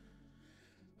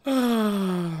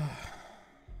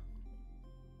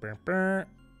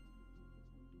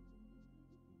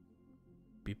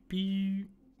 Beep beep.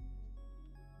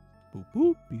 Boop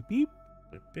boop beep beep.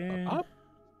 Beep beep. Up.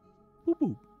 Boop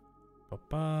boop.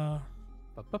 Ba-ba.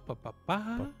 Ba ba ba ba ba.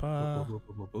 Ba-ba. Boop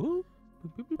boop boop boop boop.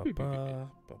 Boop boop boop boop boop.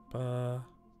 Ba-ba. Ba-ba.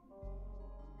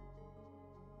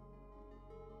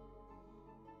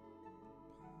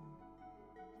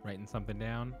 Writing something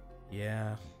down.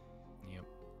 Yeah. Yep.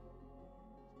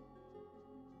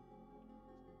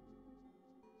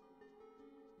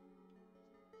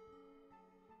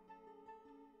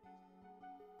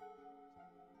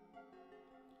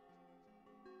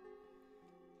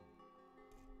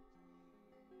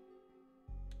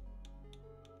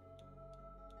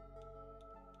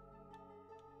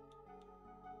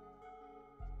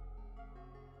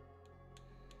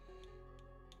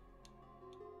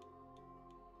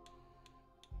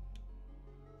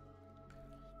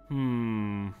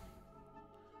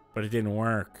 But it didn't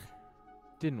work.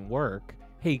 Didn't work.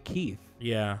 Hey Keith,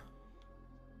 Yeah.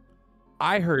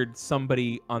 I heard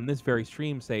somebody on this very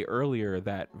stream say earlier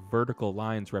that vertical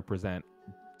lines represent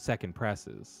second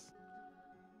presses.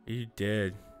 You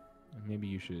did. Maybe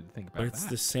you should think about But it's that.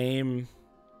 the same.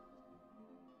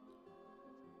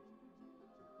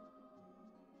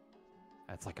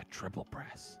 That's like a triple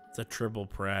press. It's a triple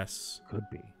press. Could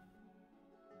be.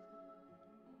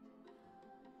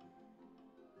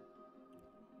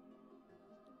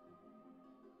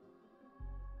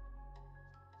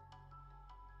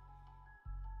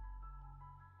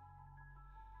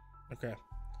 Okay.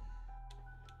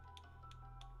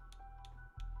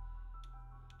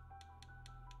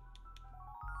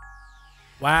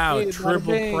 Wow, Hey, bada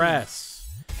triple bing. press.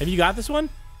 Have you got this one?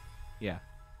 Yeah,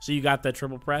 So you got that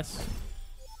triple press?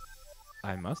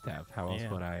 I must have. How else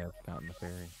Yeah. would I have gotten the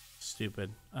fairy?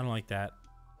 Stupid. I don't like that.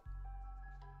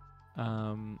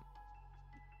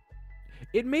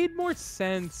 It made more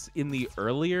sense in the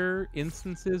earlier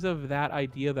instances of that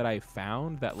idea that I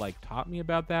found that like taught me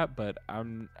about that, but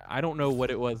I don't know what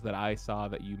it was that I saw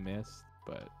that you missed,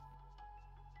 but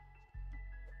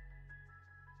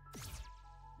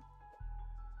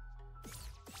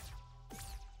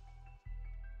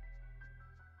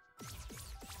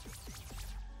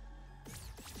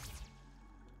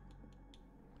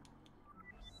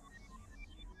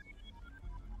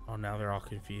Oh, now they're all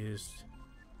confused.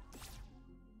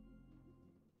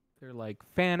 they're like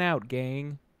fan out,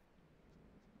 gang.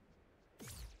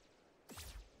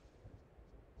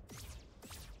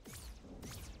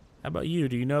 How about you?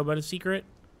 Do you know about a secret?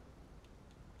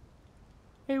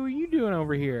 Hey, what are you doing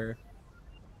over here?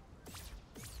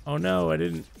 Oh no, I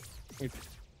didn't.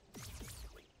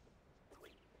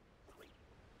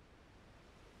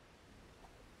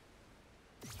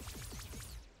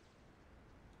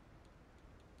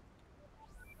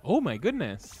 Oh my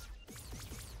goodness.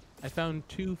 I found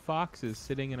 2 foxes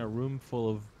sitting in a room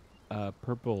full of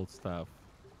purple stuff.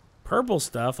 Purple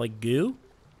stuff like goo?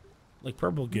 Like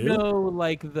purple goo? No,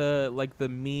 like the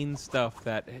mean stuff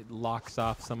that locks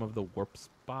off some of the warp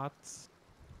spots.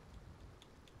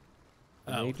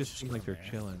 And Oh, they just seem like they're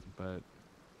there. chilling, but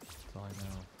that's all I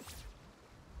know.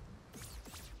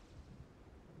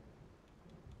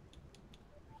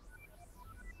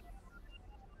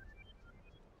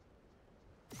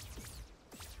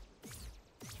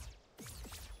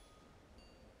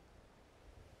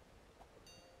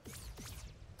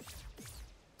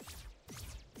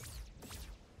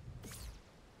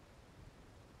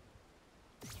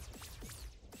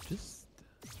 Just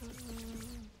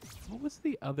what was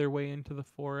the other way into the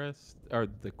forest or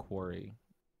the quarry?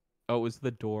 Oh, it was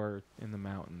the door in the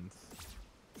mountains.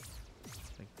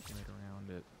 Like right around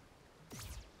it.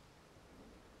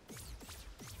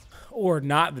 Or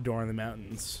not the door in the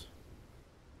mountains.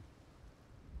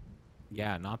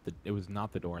 Yeah, it was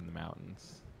not the door in the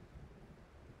mountains.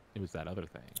 It was that other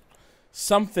thing.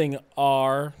 Something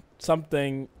are,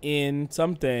 something in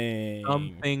something.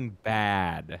 Something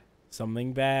bad.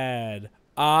 Something bad.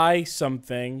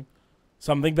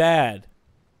 Something bad.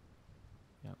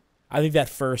 Yep. I think that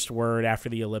first word after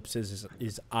the ellipses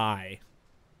is I.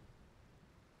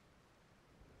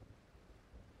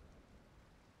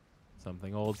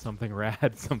 Something old, something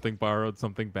rad, something borrowed,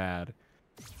 something bad.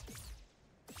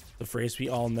 The phrase we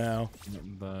all know.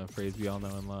 The phrase we all know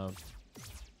and love.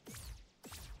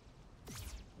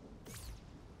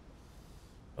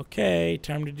 Okay,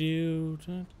 time to do...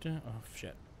 Oh,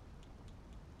 shit.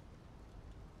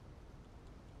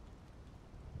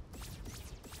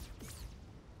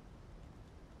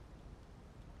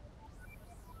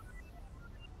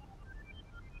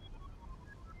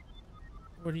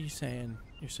 What are you saying?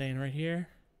 You're saying right here?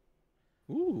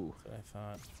 Ooh. That's what I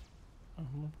thought.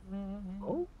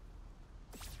 Oh.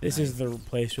 This is the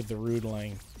place with the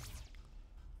rudling.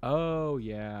 Oh,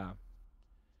 yeah.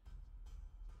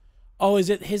 Oh,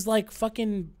 is it his, like,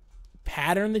 fucking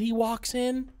pattern that he walks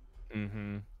in?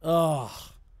 Mm-hmm.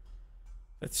 Oh.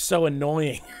 That's so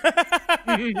annoying.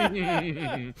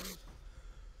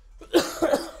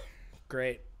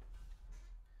 Great.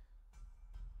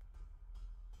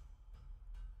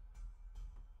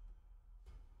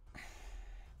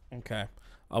 Okay.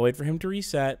 I'll wait for him to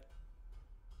reset.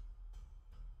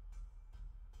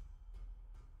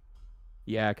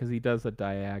 Yeah, because he does a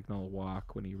diagonal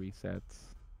walk when he resets.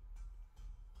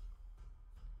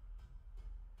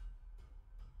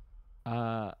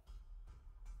 At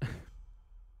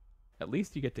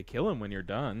least you get to kill him when you're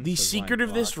done. The secret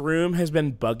of this room has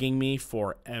been bugging me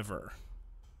forever.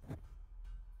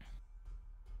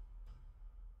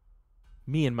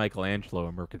 Me and Michelangelo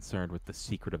are more concerned with the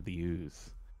secret of the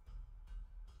ooze.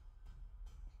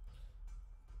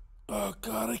 Oh,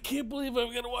 God, I can't believe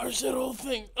I'm going to watch that whole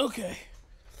thing. Okay.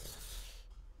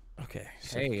 Okay.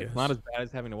 So hey, it's not as bad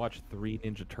as having to watch 3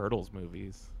 Ninja Turtles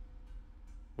movies.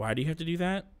 Why do you have to do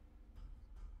that?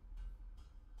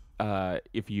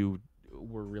 If you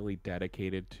were really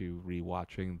dedicated to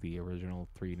rewatching the original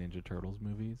 3 Ninja Turtles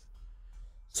movies.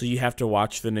 So you have to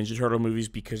watch the Ninja Turtle movies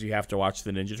because you have to watch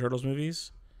the Ninja Turtles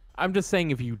movies? I'm just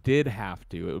saying if you did have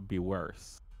to, it would be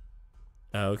worse.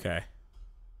 Oh, okay.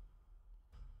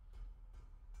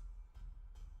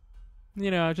 You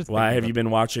know, just why have you been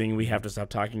watching We Have to Stop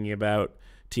Talking About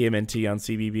TMNT on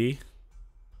CBB?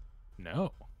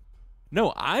 No.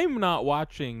 No, I'm not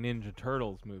watching Ninja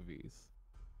Turtles movies.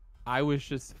 I was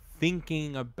just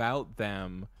thinking about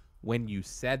them when you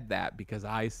said that because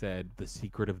I said The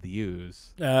Secret of the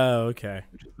Ooze. Oh, okay.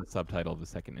 Which is the subtitle of the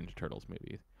second Ninja Turtles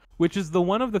movie. Which is the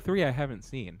one of the 3 I haven't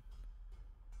seen.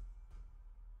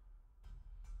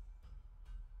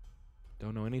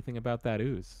 Don't know anything about that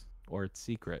ooze or its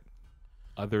secret.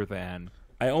 Other than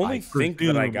I only think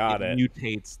that I got it.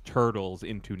 Mutates turtles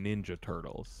into Ninja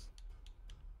Turtles.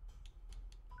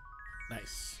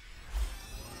 Nice.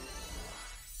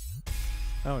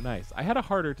 Oh, nice. I had a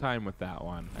harder time with that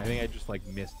one. I think I just like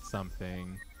missed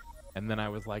something. And then I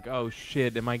was like, oh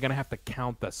shit, am I going to have to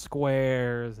count the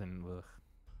squares? And ugh.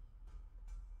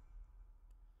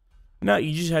 No,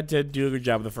 you just had to do a good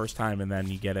job the first time and then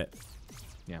you get it.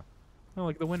 Yeah. Oh,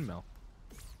 like the windmill.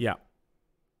 Yeah.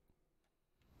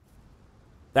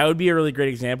 That would be a really great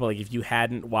example. Like if you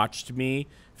hadn't watched me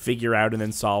figure out and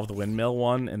then solve the windmill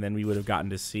one, and then we would have gotten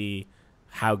to see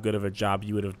how good of a job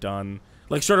you would have done.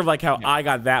 Like sort of like how I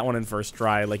got that one in first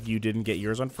try. Like you didn't get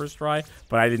yours on first try,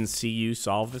 but I didn't see you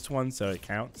solve this one, so it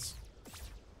counts.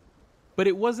 But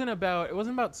it wasn't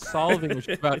about solving, it was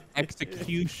just about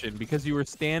execution, because you were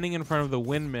standing in front of the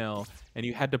windmill and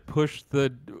you had to push the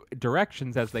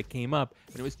directions as they came up,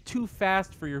 and it was too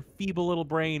fast for your feeble little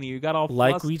brain, and you got all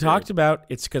like flustered. we talked about.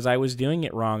 It's because I was doing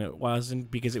it wrong. It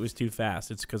wasn't because it was too fast.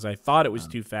 It's because I thought it was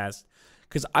too fast.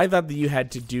 Because I thought that you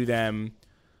had to do them.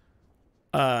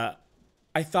 I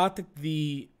thought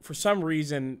that for some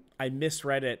reason I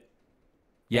misread it.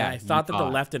 Yeah, I thought that the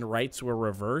left and rights were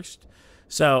reversed.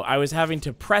 So I was having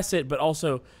to press it, but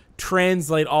also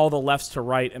translate all the lefts to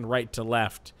right and right to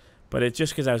left. But it's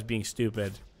just because I was being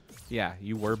stupid. Yeah,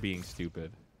 you were being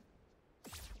stupid.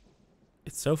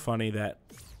 It's so funny that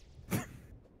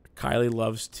Kylie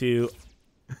loves to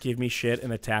give me shit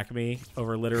and attack me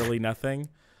over literally nothing.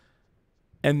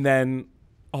 And then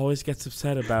always gets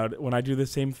upset about it when I do the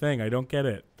same thing. I don't get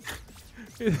it.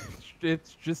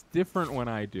 It's just different when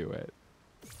I do it.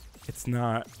 It's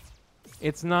not.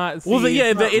 It's not. See, Well,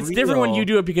 yeah, it's different when you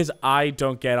do it because I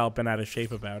don't get up and out of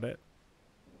shape about it.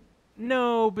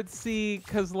 No, but see,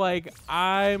 because, like,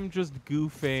 I'm just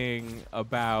goofing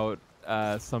about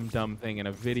some dumb thing in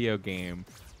a video game.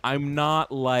 I'm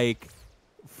not, like,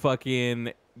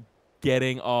 fucking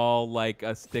getting all, like,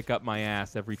 a stick up my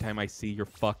ass every time I see your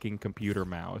fucking computer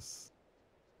mouse.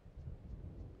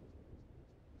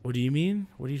 What do you mean?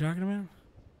 What are you talking about?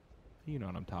 You know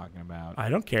what I'm talking about. I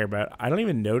don't care about. I don't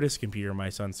even notice computer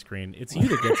mice on screen. It's you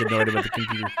that gets annoyed about the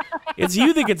computer. It's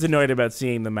you that gets annoyed about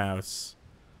seeing the mouse.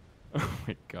 Oh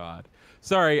my god.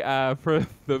 Sorry, for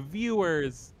the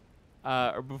viewers,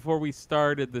 Before we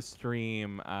started the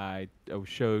stream, I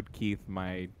showed Keith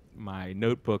my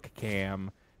notebook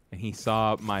cam, and he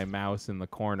saw my mouse in the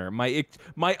corner. My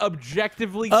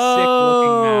objectively sick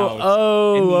looking mouse.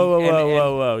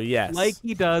 Whoa, yes. Like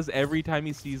he does every time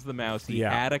he sees the mouse, he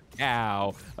had a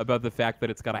cow about the fact that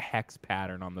it's got a hex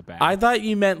pattern on the back. I thought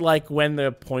you meant like when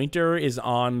the pointer is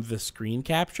on the screen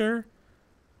capture.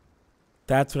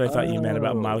 That's what I thought you meant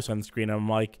about mouse on screen. I'm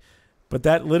like, but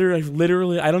that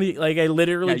literally, I don't like. I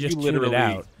literally just tuned it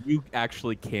out. You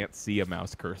actually can't see a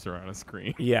mouse cursor on a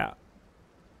screen. Yeah.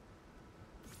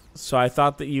 So I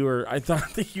thought that you were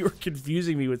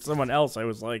confusing me with someone else. I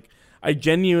was like, I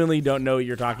genuinely don't know what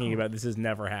you're talking about. This has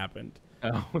never happened.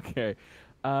 Oh, okay.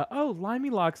 Limey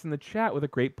Locks in the chat with a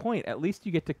great point. At least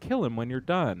you get to kill him when you're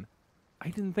done. I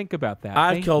didn't think about that.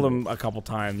 I've killed him a couple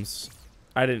times.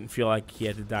 I didn't feel like he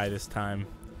had to die this time.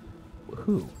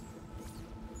 Who?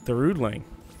 The Rudling.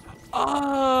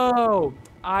 Oh,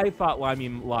 I thought Limey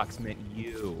Locks meant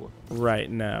you. Right,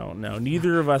 no.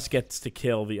 Neither of us gets to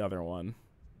kill the other one.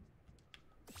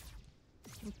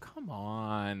 Oh, come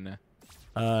on.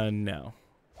 No.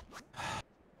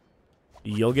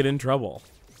 You'll get in trouble.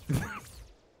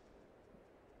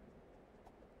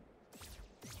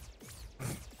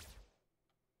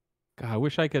 God, I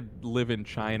wish I could live in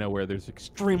China where there's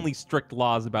extremely strict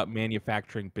laws about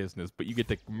manufacturing business, but you get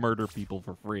to murder people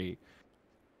for free.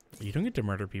 You don't get to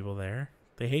murder people there.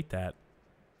 They hate that.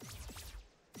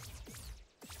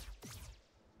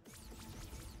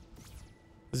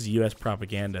 This is U.S.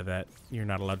 propaganda that you're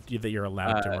not allowed to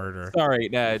murder. Sorry,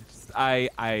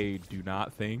 I do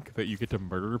not think that you get to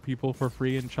murder people for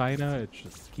free in China. It's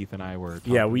just Keith and I were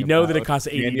talking we know that it costs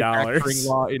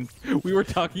 $80. We were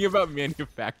talking about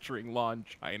manufacturing law in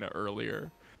China earlier.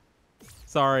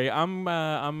 Sorry, I'm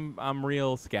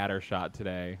real scattershot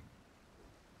today.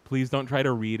 Please don't try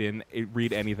to read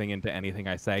anything into anything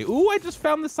I say. Ooh, I just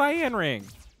found the cyan ring.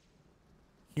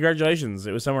 Congratulations!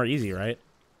 It was somewhere easy, right?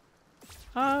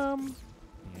 Yeah.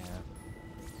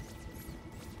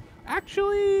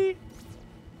 Actually,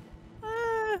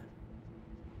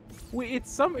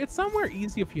 it's somewhere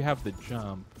easy if you have the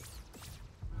jump.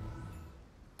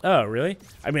 Oh, really?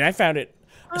 I mean, I found it.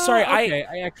 Sorry, okay.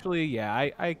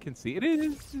 I can see it.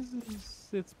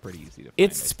 It's pretty easy to find.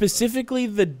 It's specifically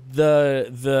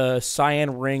the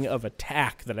cyan ring of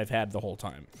attack that I've had the whole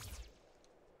time.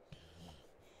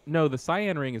 No, the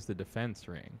cyan ring is the defense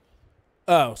ring.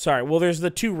 Oh, sorry. Well, there's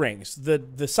the two rings,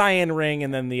 the cyan ring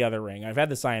and then the other ring. I've had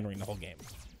the cyan ring the whole game.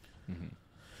 Mm-hmm.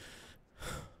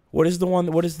 What is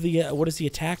the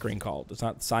attack ring called? It's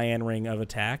not cyan ring of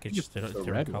attack. It's just a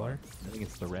different color. I think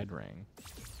it's the red ring.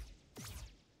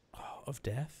 Oh, of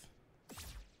death.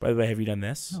 By the way, have you done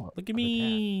this? No, look at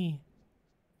me.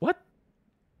 What?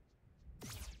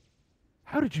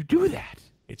 How did you do that?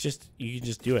 It's just you can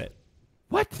just do it.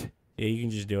 What? Yeah, you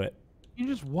can just do it. You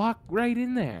just walk right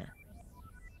in there.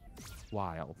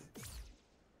 Wild.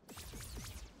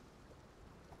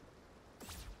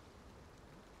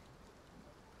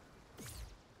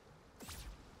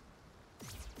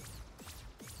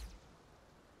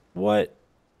 What?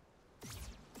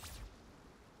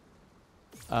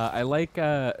 I like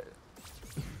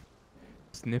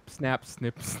snip, snap,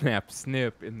 snip, snap,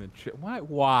 snip in the chat.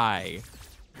 Why?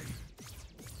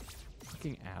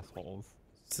 Fucking assholes.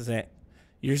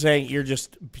 You're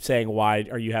just saying why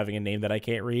are you having a name that I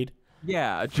can't read?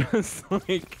 Yeah, just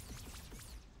like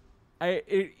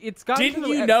it's got. Didn't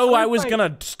you know I was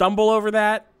gonna stumble over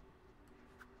that?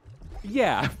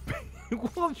 Yeah.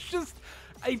 Well, it's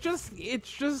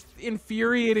just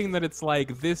infuriating that it's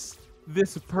like this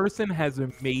person has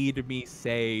made me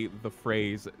say the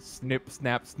phrase snip,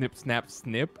 snap, snip, snap,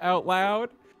 snip out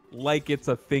loud like it's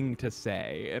a thing to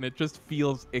say, and it just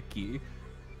feels icky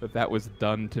that was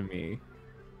done to me.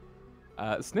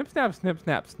 Snip, snap, snip,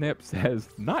 snap, snip says,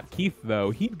 not Keith,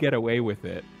 though. He'd get away with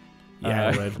it. Yeah,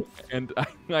 I would. And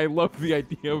I love the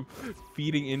idea of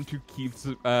feeding into Keith's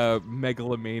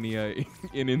megalomania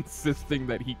in insisting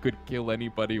that he could kill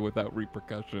anybody without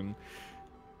repercussion.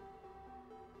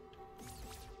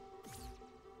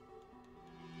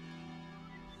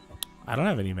 I don't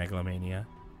have any megalomania.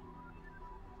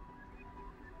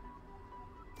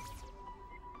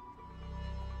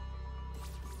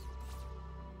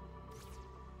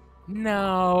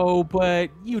 No,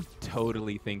 but you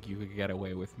totally think you could get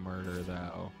away with murder,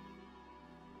 though.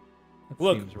 That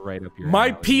Look, seems right up your my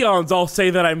alley. peons all say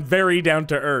that I'm very down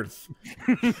to earth.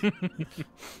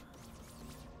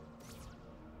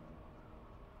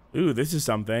 Ooh, this is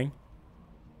something.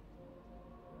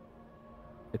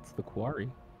 It's the quarry.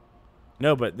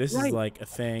 No, but this is like a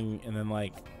thing, and then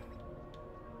like...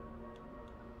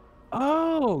 Oh!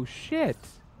 Oh, shit.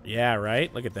 Yeah,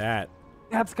 right? Look at that.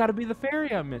 That's got to be the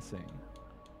fairy I'm missing.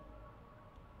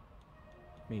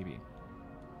 Maybe.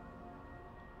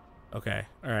 Okay.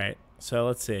 All right. So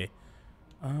let's see.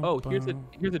 Oh, here's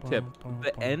a tip.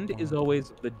 The end is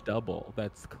always the double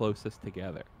that's closest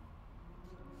together.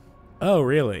 Oh,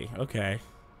 really? Okay.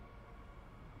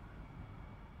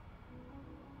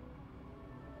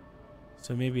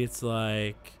 So maybe it's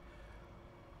like...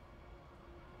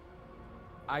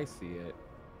 I see it.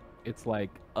 It's like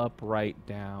up, right,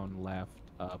 down, left,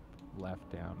 up,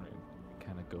 left, down. It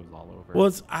kind of goes all over.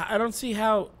 Well, I don't see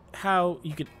how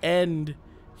you could end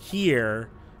here,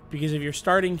 because if you're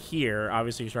starting here,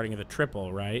 obviously you're starting at the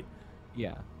triple, right?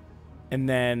 Yeah. And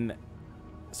then,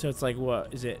 so it's like,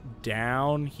 what is it,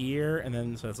 down here, and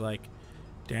then so it's like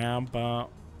down, bump.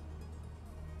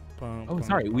 Oh,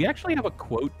 sorry. We actually have a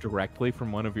quote directly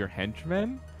from one of your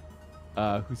henchmen,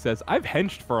 who says, "I've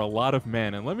henched for a lot of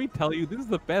men, and let me tell you, this is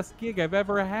the best gig I've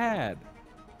ever had."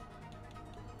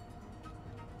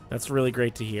 That's really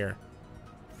great to hear.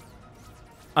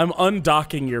 I'm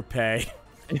undocking your pay.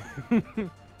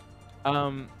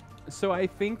 So I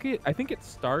think it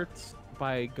starts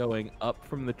by going up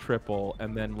from the triple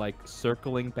and then like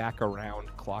circling back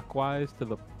around clockwise to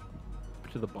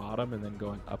the bottom and then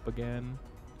going up again.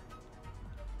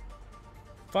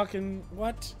 Fucking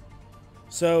what?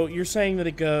 So you're saying that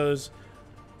it goes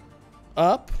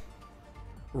up,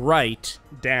 right,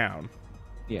 down,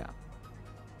 Yeah.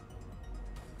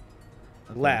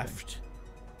 That's left,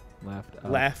 left,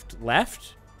 up.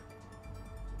 left,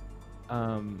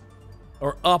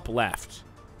 or up, left.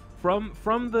 From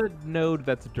the node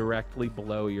that's directly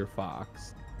below your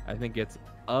fox, I think it's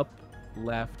up,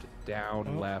 left,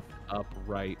 down, left, up,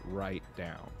 right, right,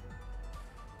 down.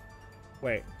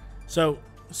 Wait. So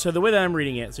the way that I'm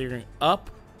reading it, so you're going up,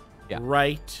 Yeah.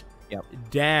 right, Yep.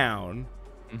 down,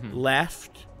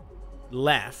 left.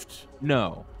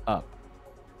 No, up.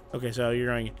 Okay, so you're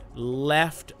going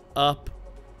left, up,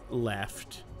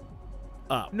 left,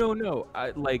 up. No.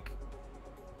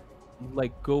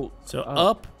 Like go. So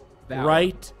up, that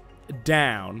right,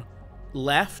 down,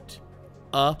 left,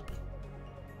 up,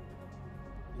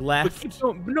 left.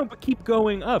 But keep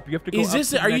going up. You have to go. Is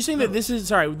this? Are you saying that this is?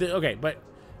 Sorry. Okay, but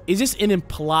is this an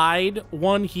implied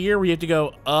one here where you have to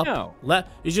go up? No. Left.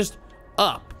 It's just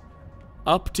up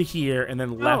to here, and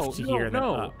then left to here, and then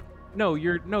up. No,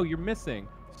 you're missing.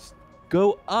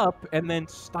 Go up and then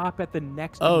stop at the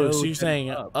next. Oh, node so you're saying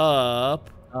up,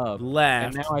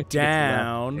 left, and now I think it's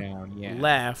down, yeah.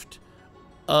 left,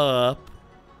 up,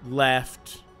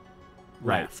 left,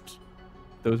 Right. left.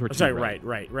 Those were Oh, two sorry, right.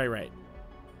 right. Right.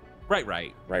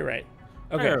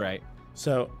 Okay. Right.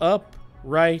 So up,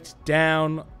 right,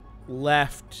 down,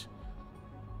 left,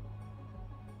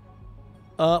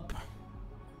 up,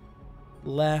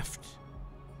 left,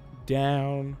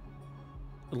 down,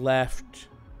 left,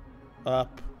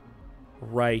 up,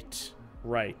 right,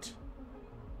 right.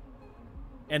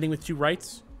 Ending with two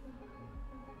rights?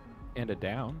 And a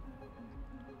down.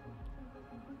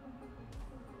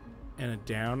 And a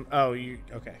down? Oh, you...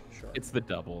 Okay, sure. It's the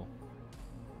double.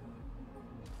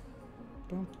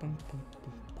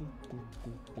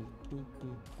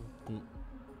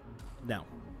 No.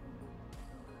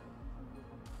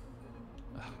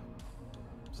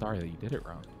 Sorry that you did it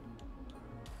wrong.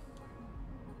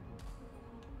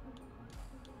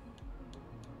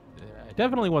 It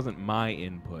definitely wasn't my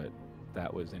input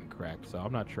that was incorrect, so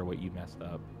I'm not sure what you messed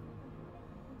up.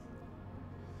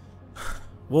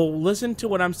 Well, listen to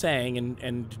what I'm saying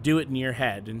and do it in your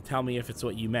head and tell me if it's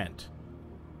what you meant.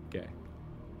 Okay.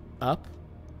 Up,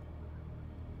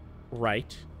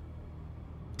 right,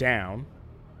 down,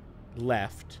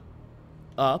 left,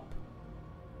 up,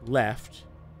 left,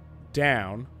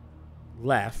 down,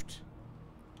 left,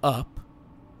 up,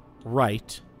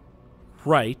 right,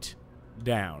 right,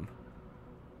 down.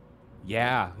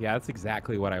 Yeah, that's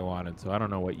exactly what I wanted, so I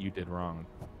don't know what you did wrong.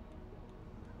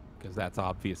 Because that's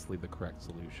obviously the correct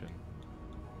solution.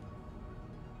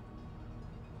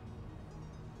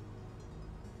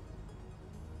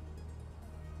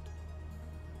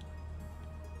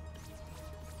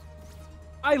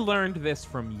 I learned this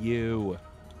from you.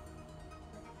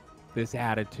 This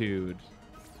attitude.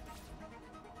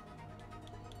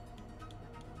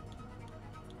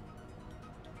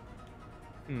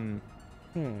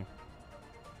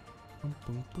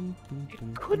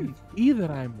 It couldn't be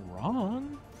that I'm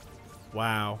wrong.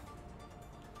 Wow.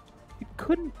 It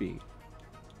couldn't be.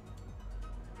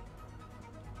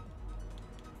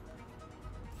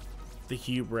 The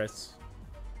hubris.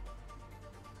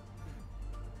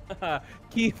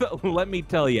 Keith, let me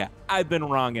tell you, I've been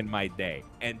wrong in my day.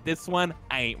 And this one,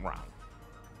 I ain't wrong.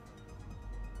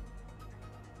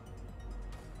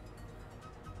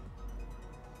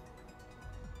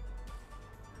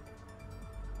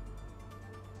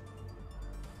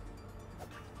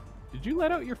 Did you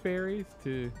let out your fairies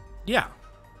to? Yeah.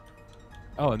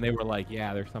 Oh, and they were like,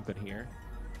 yeah, there's something here.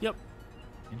 Yep.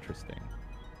 Interesting.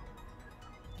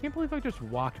 Can't believe I just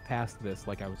walked past this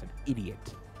like I was an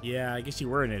idiot. Yeah, I guess you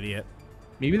were an idiot.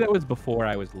 Maybe that was before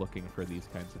I was looking for these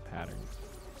kinds of patterns.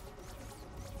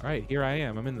 All right, here I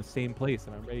am. I'm in the same place,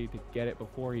 and I'm ready to get it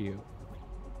before you.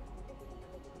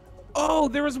 Oh,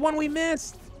 there was one we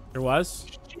missed. There was?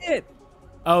 Shit.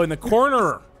 Oh, in the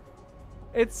corner.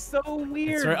 It's so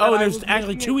weird. Right. Oh, and there's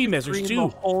actually two we missed. There's two. The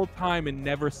whole time and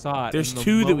never saw it. There's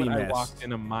two that we missed. I walked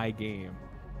into my game.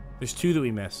 There's two that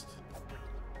we missed.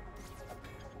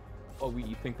 Oh,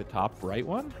 you think the top right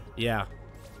one? Yeah.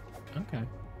 Okay.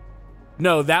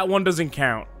 No, that one doesn't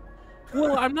count.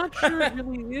 Well, I'm not sure it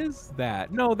really is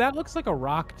that. No, that looks like a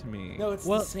rock to me. No, it's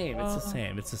the same. It's the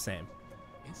same. It's the same.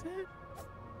 Is it?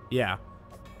 Yeah.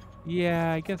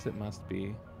 Yeah, I guess it must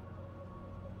be.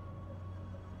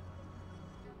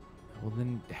 Well,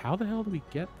 then how the hell do we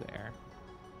get there?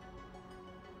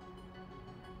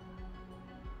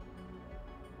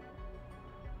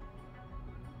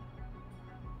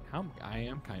 I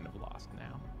am kind of lost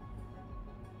now.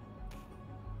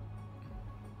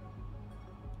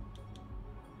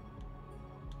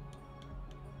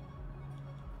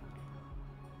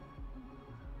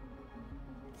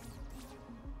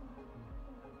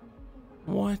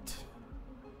 What?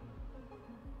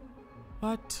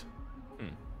 What?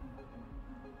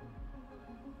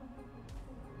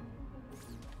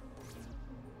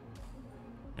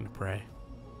 And pray.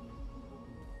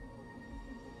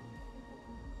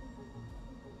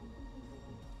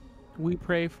 We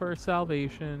pray for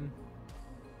salvation.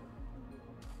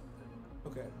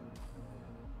 Okay.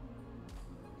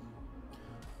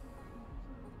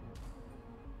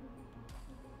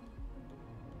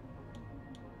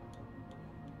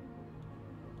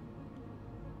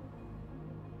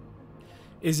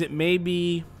 Is it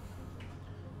maybe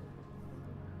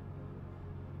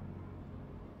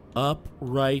up,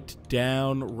 right,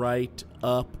 down, right,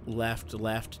 up, left,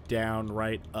 left, down,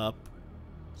 right, up?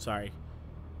 Sorry.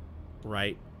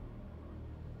 Right.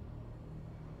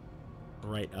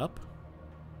 Right, up?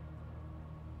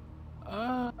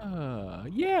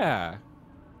 Yeah.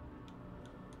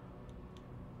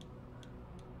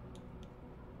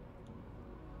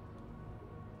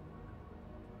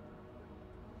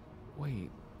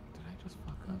 Wait, did I just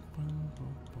fuck up?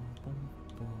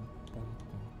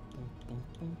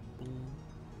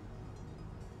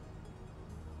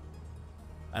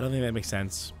 I don't think that makes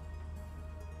sense.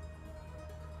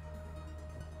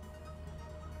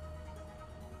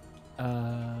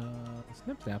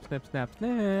 Snip, snap, snip, snap,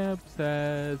 snip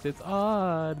says it's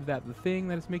odd that the thing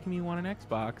that is making me want an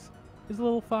Xbox is a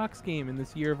little Fox game in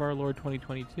this year of our Lord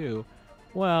 2022.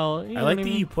 Well, I like that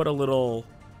you put a little,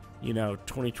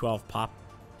 2012 pop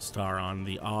star on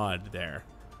the odd there.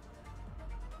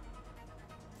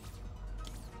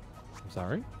 I'm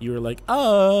sorry? You were like,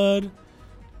 odd. It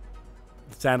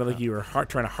sounded like you were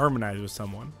trying to harmonize with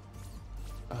someone.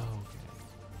 Oh, okay.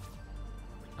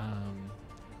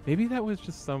 Maybe that was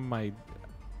just some of my...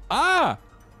 Ah!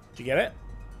 Did you get it?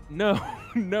 No,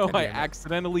 I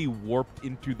accidentally warped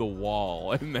into the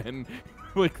wall and then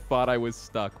thought I was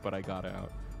stuck, but I got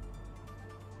out.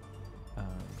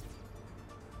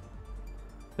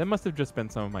 That must have just been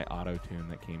some of my auto-tune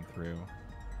that came through.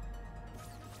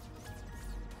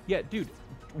 Yeah, dude,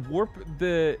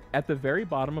 at the very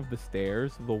bottom of the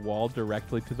stairs, the wall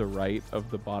directly to the right of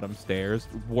the bottom stairs,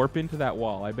 warp into that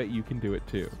wall. I bet you can do it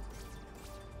too.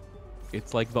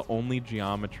 It's like the only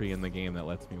geometry in the game that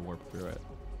lets me warp through it.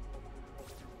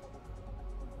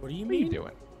 What do you mean? What are you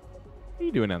doing? What are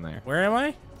you doing down there? Where am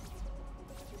I?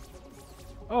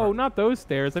 Oh, not those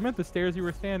stairs. I meant the stairs you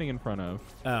were standing in front of.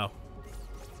 Oh.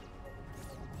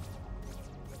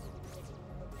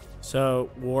 So,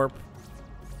 warp.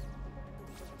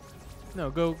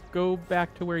 No, go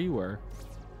back to where you were.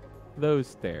 Those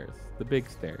stairs. The big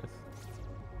stairs.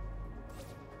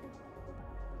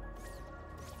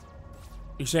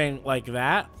 You're saying like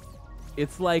that?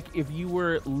 It's like if you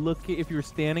were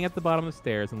standing at the bottom of the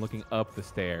stairs and looking up the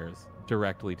stairs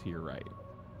directly to your right.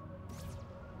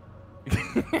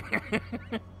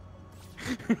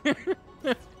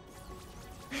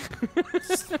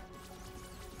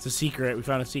 It's a secret. We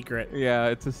found a secret. Yeah,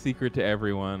 it's a secret to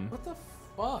everyone. What the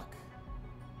fuck?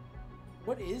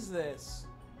 What is this?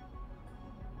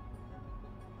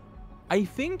 I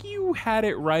think you had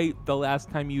it right the last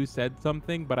time you said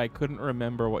something, but I couldn't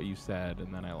remember what you said,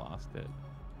 and then I lost it.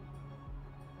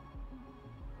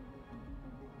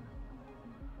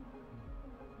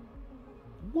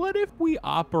 What if we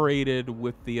operated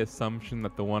with the assumption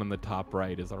that the one on the top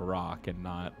right is a rock and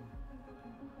not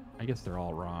I guess they're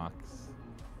all rocks.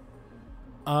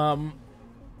 I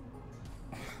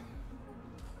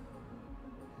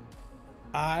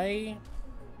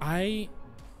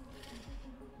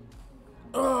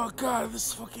oh god,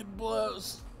 this fucking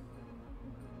blows.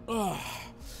 Ugh.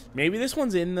 Maybe this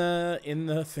one's in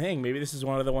the thing. Maybe this is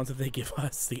one of the ones that they give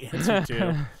us the answer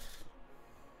to.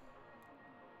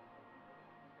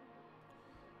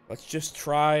 Let's just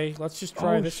try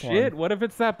this one. Shit, what if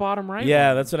it's that bottom right Yeah,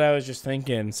 one? that's what I was just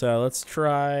thinking. So let's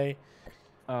try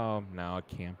Oh, no, it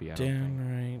can't be. I don't down, think.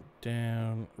 right,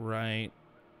 down, right,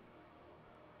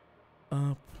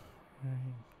 up,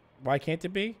 right. Why can't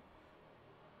it be?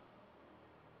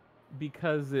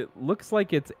 Because it looks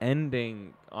like it's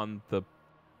ending on the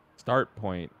start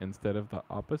point instead of the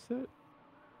opposite.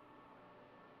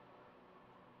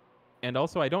 And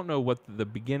also, I don't know what the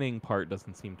beginning part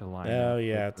doesn't seem to line up. Oh,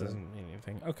 yeah, it with doesn't mean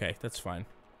anything. Okay, that's fine.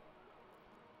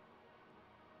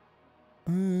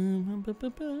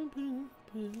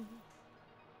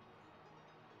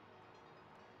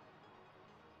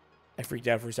 I freaked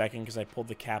out for a second because I pulled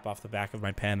the cap off the back of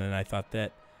my pen and I thought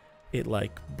that it,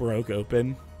 like, broke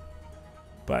open.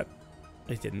 But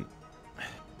it didn't.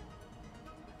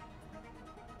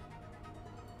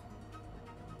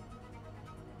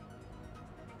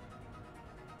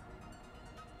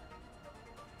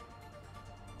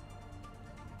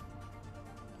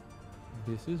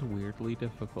 This is weirdly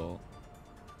difficult.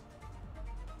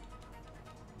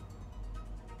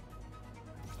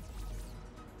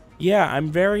 Yeah,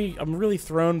 I'm really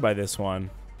thrown by this one.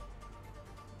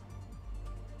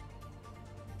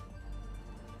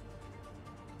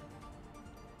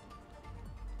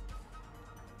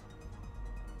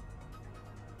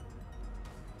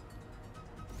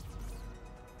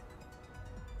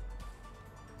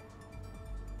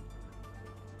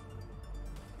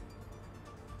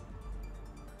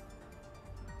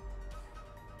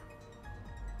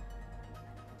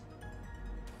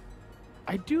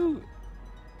 I do.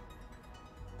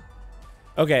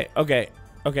 Okay.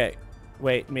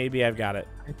 Wait, maybe I've got it.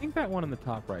 I think that one on the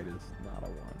top right is not a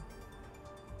one.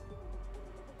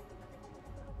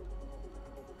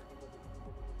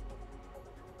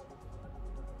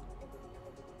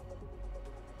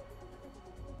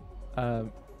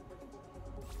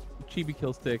 Chibi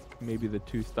Killstick, maybe the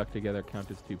two stuck together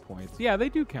count as 2 points. Yeah, they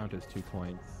do count as 2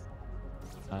 points.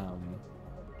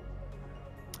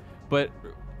 But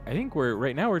I think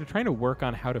right now we're trying to work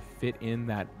on how to fit in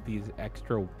these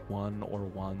extra one or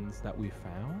ones that we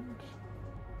found.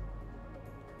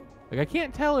 Like, I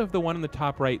can't tell if the one in the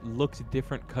top right looks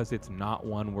different because it's not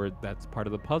one where that's part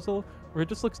of the puzzle, or it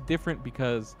just looks different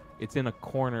because it's in a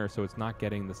corner, so it's not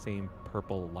getting the same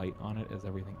purple light on it as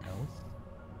everything else.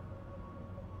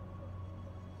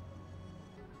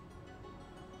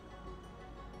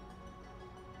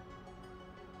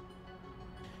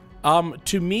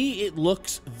 To me, it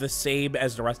looks the same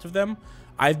as the rest of them.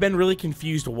 I've been really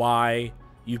confused why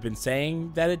you've been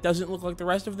saying that it doesn't look like the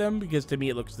rest of them, because to me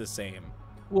it looks the same.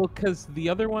 Well, because the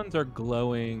other ones are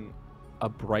glowing a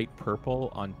bright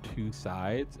purple on two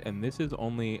sides, and this is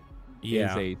only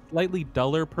is a slightly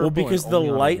duller purple. Well, because the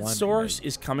light source edge.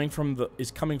 is coming from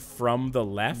the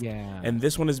left, Yeah. and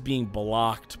this one is being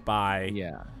blocked by.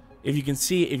 Yeah. If you can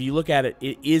see, if you look at it,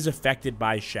 it is affected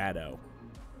by shadow.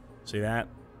 See that?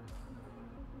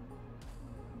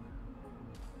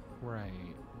 Right.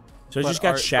 So it's just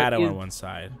got shadow on one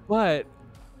side. But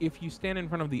if you stand in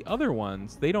front of the other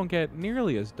ones, they don't get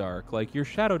nearly as dark. Like, your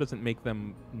shadow doesn't make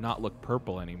them not look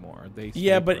purple anymore. They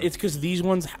Yeah, but it's because these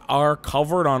ones are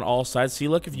covered on all sides. See,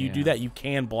 look, if you do that, you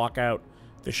can block out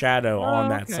the shadow on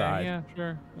that side. Yeah,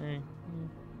 sure.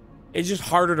 It's just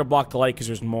harder to block the light because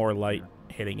there's more light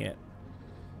hitting it.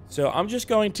 So I'm just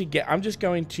going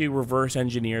to reverse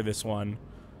engineer this one.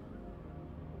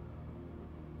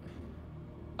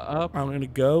 Up. I'm going to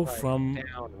go right, from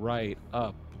down, right,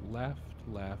 up, left,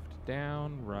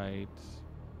 down, right,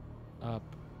 up,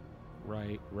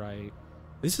 right.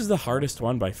 This is the hardest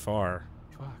one by far.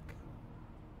 Fuck.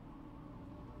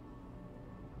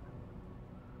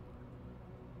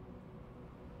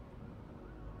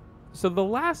 So the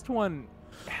last one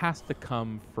has to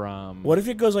come from... What if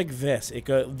it goes like this?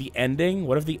 The ending.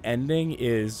 What if the ending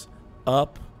is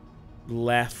up,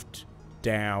 left,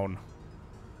 down?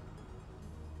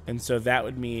 And so that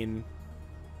would mean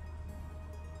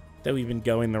that we've been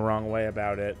going the wrong way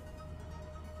about it.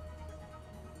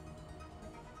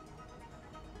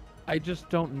 I just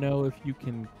don't know if you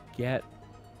can get...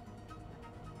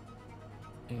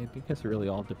 I guess it really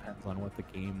all depends on what the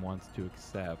game wants to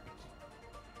accept.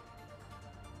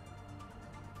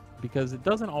 because it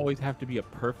doesn't always have to be a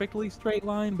perfectly straight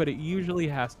line, but it usually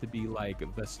has to be like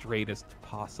the straightest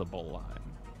possible line.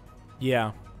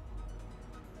 Yeah.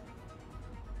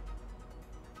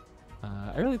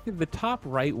 I really think the top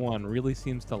right one really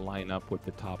seems to line up with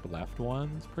the top left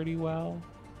ones pretty well.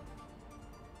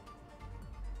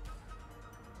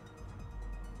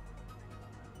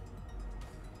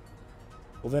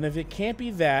 Well, then if it can't be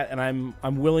that, and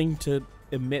I'm willing to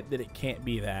admit that it can't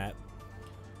be that,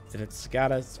 then it's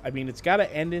gotta. I mean, it's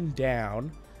gotta end in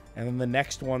down, and then the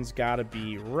next one's gotta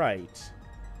be right.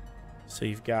 So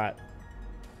you've got.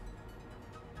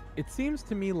 It seems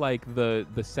to me like the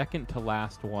second to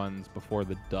last ones before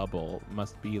the double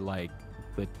must be like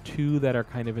the two that are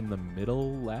kind of in the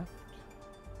middle left,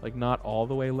 like not all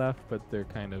the way left, but they're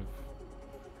kind of.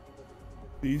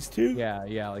 These two?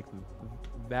 Yeah, like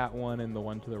that one and the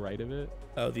one to the right of it.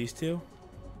 Oh, these two?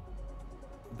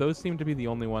 Those seem to be the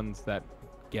only ones that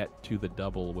get to the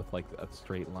double with like a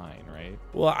straight line, right?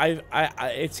 Well,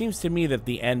 it seems to me that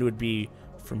the end would be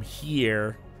from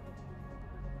here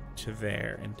to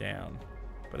there and down.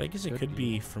 But I guess it could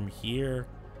be from here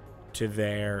to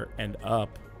there and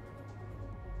up.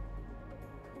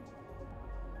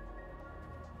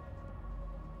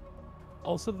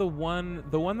 Also, the one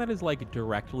that is like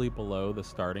directly below the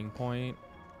starting point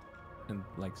and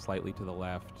like slightly to the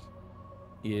left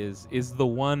is the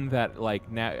one that like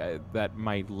now that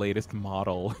my latest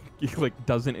model like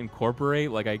doesn't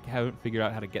incorporate. Like I haven't figured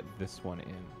out how to get this one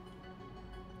in.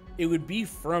 It would be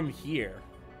from here.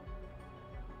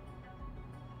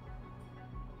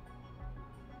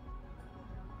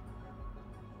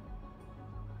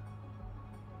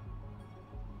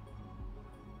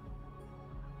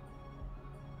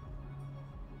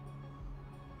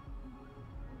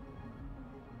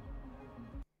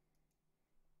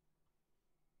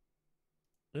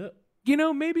 You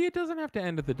know, maybe it doesn't have to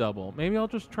end at the double. Maybe I'll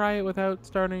just try it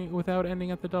without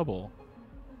ending at the double.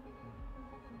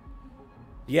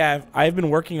 Yeah, I've been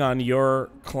working on your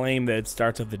claim that it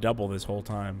starts at the double this whole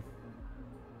time.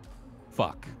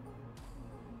 Fuck.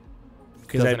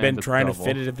 Because I've been trying to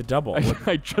fit it at the double.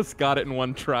 I just got it in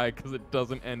one try because it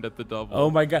doesn't end at the double.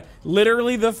 Oh my god.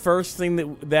 Literally the first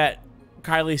thing that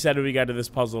Kylie said when we got to this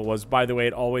puzzle was, by the way,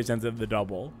 it always ends at the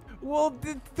double. Well,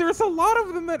 there's a lot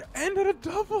of them that end at a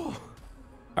double.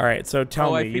 All right, so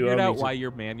tell me. I figured out why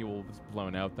your manual was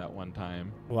blown out that one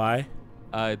time. Why?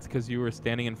 It's because you were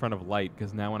standing in front of light,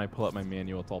 because now when I pull up my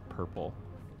manual, it's all purple.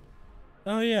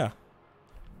 Oh, yeah.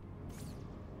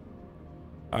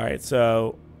 All right,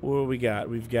 so what do we got?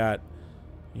 We've got,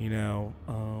 you know,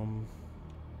 all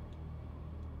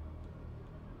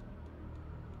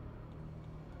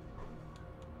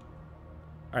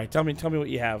right, tell me what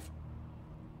you have.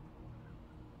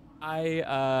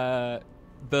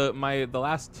 The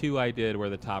last two I did were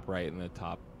the top right and the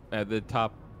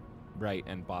top right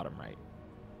and bottom right.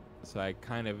 So I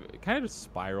kind of just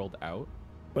spiraled out.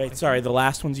 Wait, sorry, the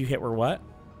last ones you hit were what?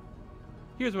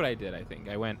 Here's what I did, I think.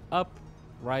 I went up,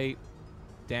 right,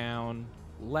 down,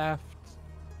 left,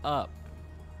 up,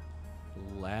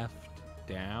 left,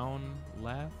 down,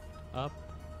 left, up,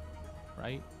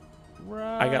 right,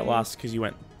 right. I got lost because you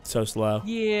went so slow.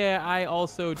 Yeah, I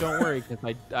also, don't worry,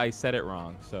 because I said it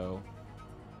wrong, so.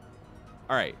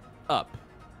 All right, up.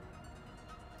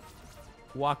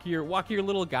 Walk your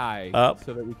little guy up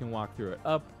so that we can walk through it.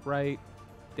 Up, right,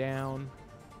 down,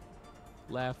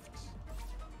 left,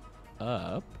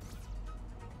 up,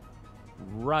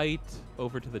 right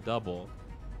over to the double,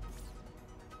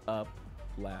 up,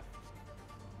 left.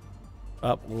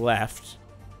 Up, left.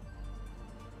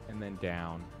 And then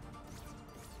down.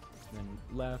 And then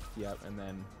left, yep, and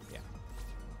then, yeah.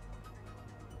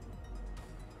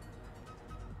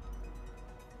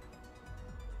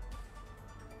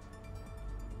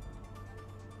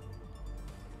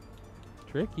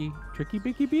 Tricky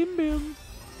bicky beam boom.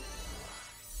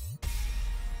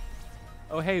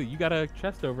 Oh, hey, you got a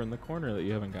chest over in the corner that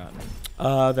you haven't gotten.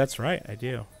 That's right, I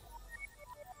do.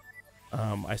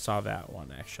 I saw that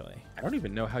one, actually. I don't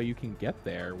even know how you can get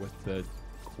there with the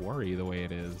quarry the way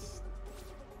it is.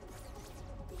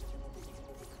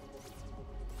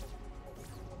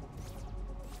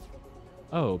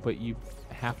 Oh, but you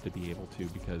have to be able to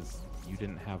because you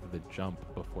didn't have the jump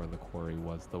before the quarry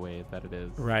was the way that it is.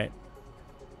 Right.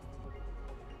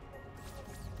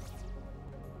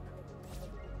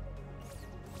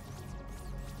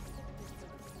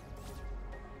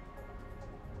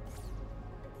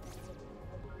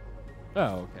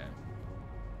 Oh, okay.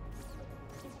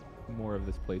 More of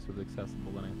this place was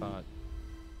accessible than I thought.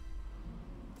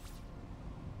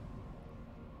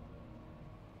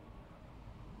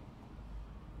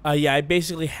 Yeah, I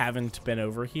basically haven't been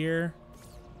over here.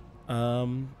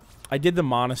 I did the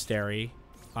monastery,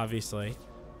 obviously.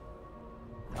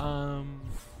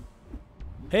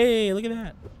 Hey, look at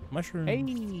that mushroom. Hey.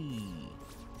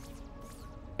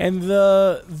 And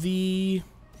the.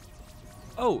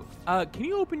 Oh, can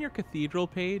you open your cathedral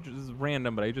page? This is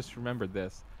random, but I just remembered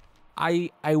this. I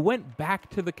went back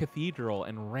to the cathedral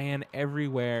and ran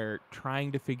everywhere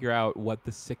trying to figure out what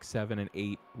the 6, 7, and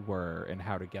 8 were and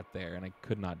how to get there, and I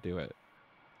could not do it.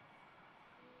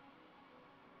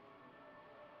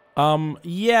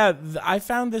 Yeah, I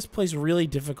found this place really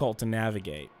difficult to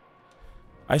navigate.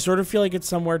 I sort of feel like it's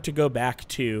somewhere to go back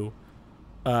to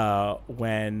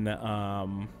when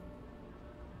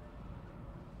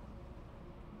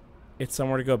it's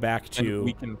somewhere to go back to and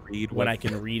we can read when I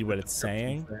can read what it's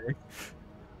saying.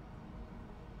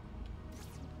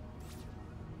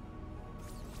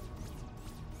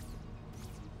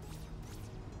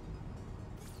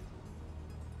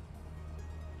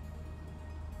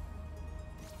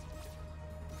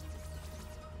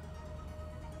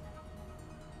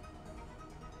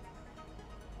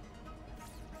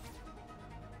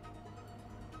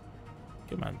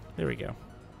 Come on, there we go.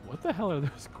 What the hell are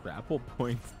those grapple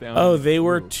points down? Oh, they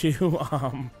were two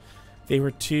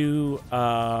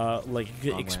like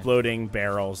exploding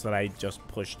barrels that I just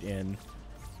pushed in.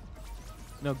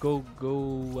 No, go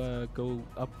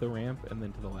up the ramp and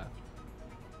then to the left.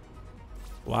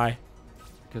 Why?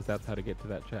 Because that's how to get to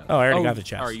that chest. Oh, I already got the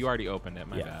chest. All right, you already opened it.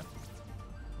 My bad.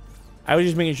 I was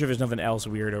just making sure there's nothing else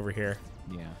weird over here.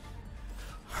 Yeah.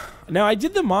 Now, I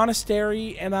did the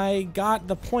monastery, and I got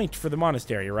the point for the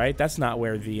monastery, right? That's not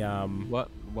where the,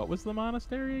 What was the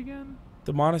monastery again?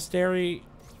 The monastery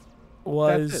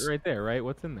was... That's it right there, right?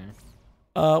 What's in there?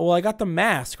 Well, I got the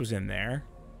mask was in there.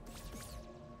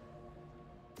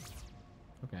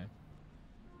 Okay.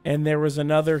 And there was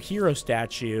another hero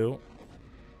statue.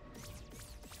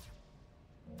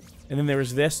 And then there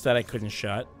was this that I couldn't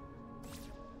shut.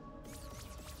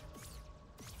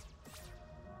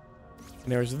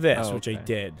 And there was this, which I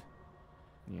did.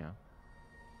 Yeah.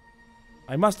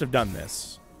 I must have done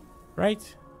this,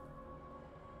 right?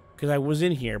 Because I was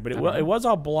in here, but it was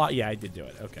all blocked. Yeah, I did do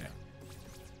it. Okay.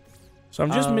 So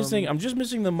I'm just missing. I'm just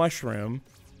missing the mushroom.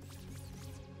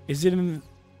 Is it in?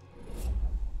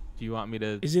 Do you want me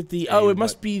to? Is it the? Oh, it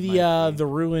must be the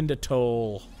ruined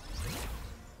atoll.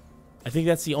 I think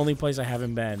that's the only place I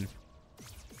haven't been.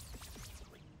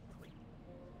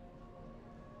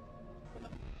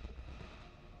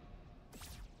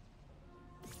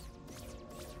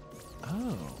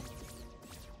 Oh.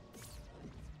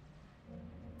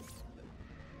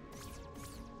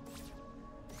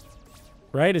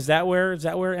 Right? Is that where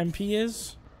MP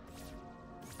is?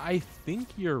 I think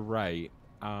you're right.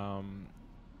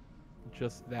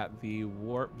 Just that the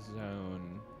warp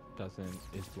zone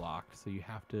is blocked, so you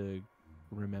have to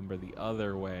remember the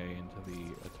other way into the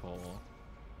atoll.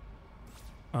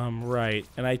 Right.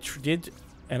 And I did,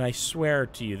 and I swear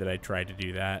to you that I tried to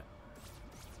do that.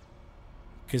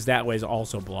 Because that way is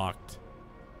also blocked.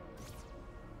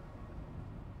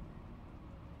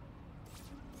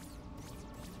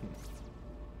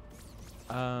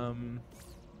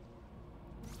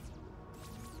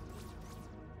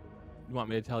 You want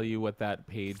me to tell you what that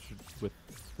page with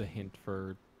the hint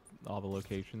for all the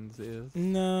locations is?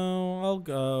 No, I'll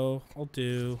go. I'll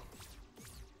do.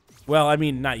 Well, I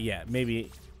mean, not yet. Maybe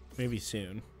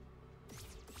soon.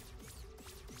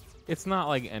 It's not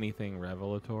like anything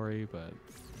revelatory, but...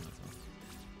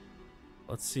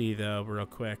 Let's see, though, real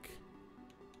quick.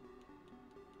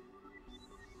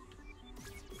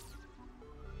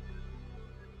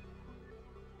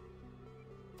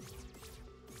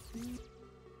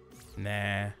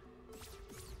 Nah. I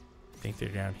think they're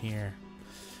down here.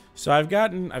 So I've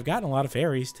gotten a lot of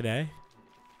fairies today.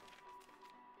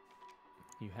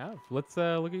 You have. Let's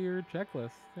look at your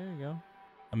checklist. There you go.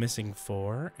 I'm missing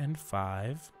 4 and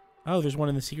 5. Oh, there's one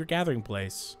in the secret gathering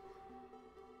place.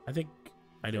 I think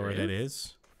I know where that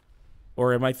is.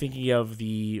 Or am I thinking of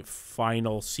the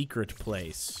final secret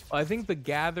place? Well, I think the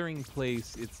gathering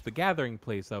place, it's the gathering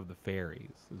place of the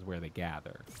fairies is where they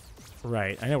gather.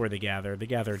 Right. I know where they gather. They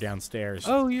gather downstairs.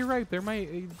 Oh, you're right.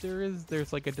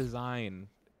 There's like a design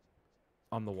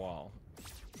on the wall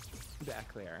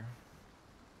back there.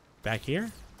 Back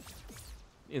here?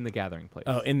 In the gathering place.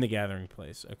 Oh, in the gathering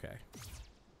place. Okay.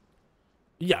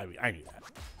 Yeah, I knew that.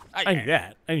 I knew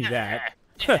that. I knew that.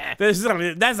 That's not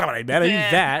what I meant. I knew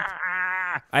that.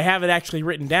 I have it actually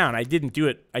written down. I didn't do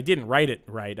it. I didn't write it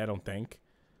right, I don't think.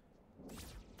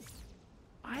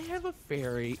 I have a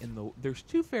fairy in the... There's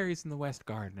 2 fairies in the West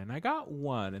Garden, and I got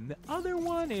one, and the other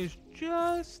one is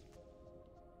just...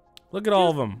 Look at all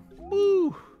of them.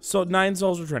 Woo! So 9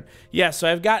 souls returned. Yeah,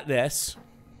 so I've got this.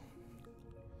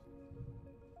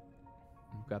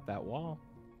 You've got that wall.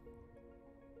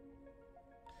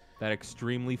 That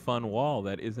extremely fun wall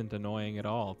that isn't annoying at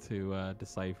all to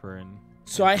decipher and.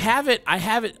 So I have it. I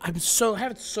have it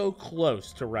so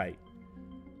close to right.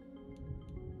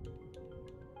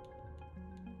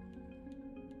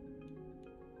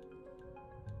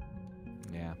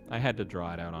 Yeah, I had to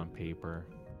draw it out on paper,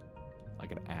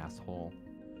 like an asshole.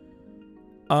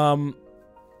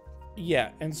 Yeah,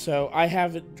 and so I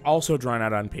have it also drawn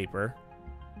out on paper,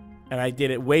 and I did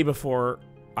it way before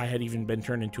I had even been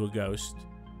turned into a ghost.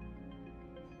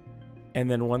 And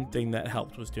then one thing that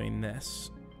helped was doing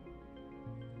this.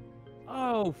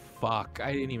 Oh fuck!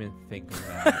 I didn't even think of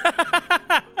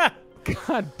that.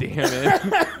 God damn it!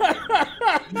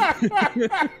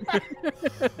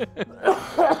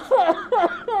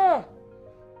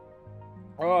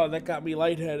 Oh, that got me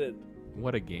lightheaded.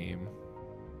 What a game.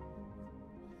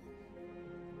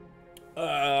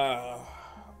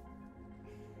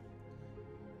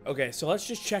 Okay, so let's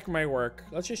just check my work.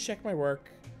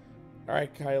 All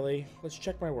right, Kylie, let's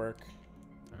check my work.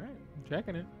 All right, I'm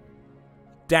checking it.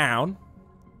 Down,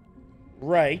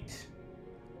 right,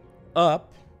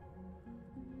 up,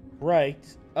 right,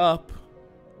 up,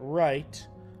 right,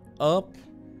 up,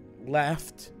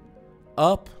 left,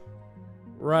 up,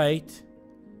 right,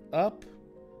 up.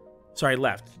 Sorry,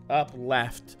 left, up,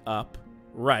 left, up,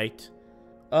 right,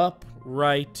 up,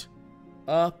 right,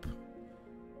 up.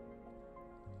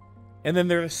 And then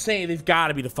they're the same. They've got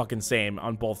to be the fucking same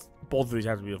on both. Both of these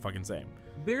have to be the fucking same.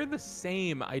 They're the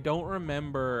same. I don't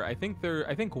remember. I think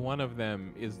one of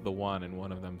them is the one and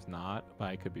one of them's not, but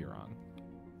I could be wrong.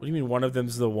 What do you mean one of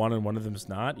them's the one and one of them's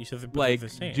not? You said they're Like, the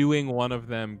same. doing one of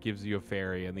them gives you a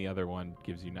fairy and the other one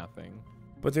gives you nothing.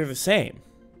 But they're the same.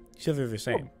 You said they're the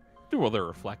same. Well, they're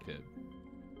reflected.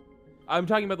 I'm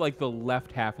talking about like the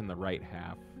left half and the right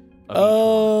half of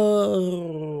Oh.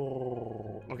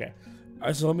 Okay.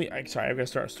 So let me. Sorry, I've got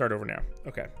to start over now.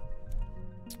 Okay.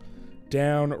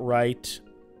 Down, right,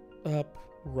 up,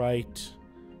 right,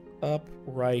 up,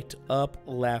 right, up,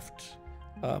 left,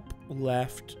 up,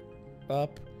 left,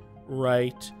 up,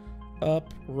 right,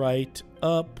 up, right,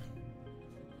 up.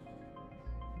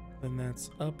 Then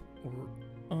that's up,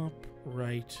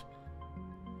 right.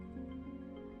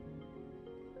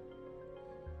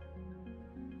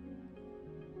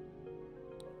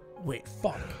 Wait,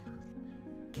 fuck.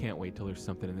 Can't wait till there's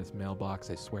something in this mailbox.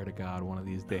 I swear to God, one of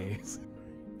these days.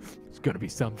 There's gonna be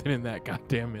something in that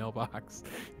goddamn mailbox.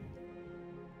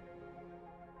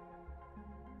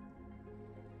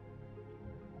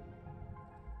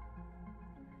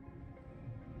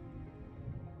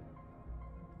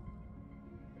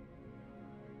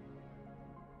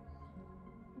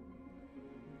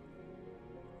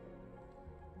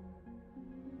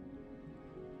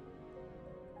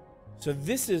 So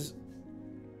this is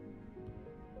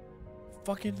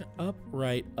fucking up,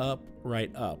 right, up,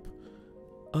 right, up.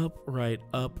 Up, right,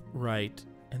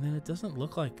 and then it doesn't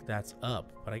look like that's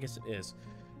up, but I guess it is.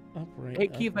 Up, right. Hey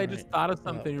Keith, I just thought of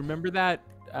something. Up. Remember that?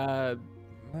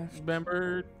 Left.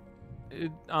 Remember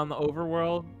on the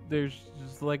overworld? There's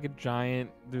just like a giant.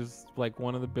 There's like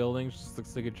one of the buildings just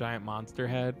looks like a giant monster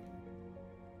head.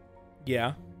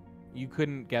 Yeah. You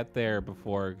couldn't get there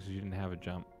before because you didn't have a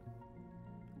jump.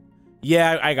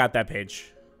 Yeah, I got that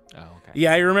page. Oh, okay.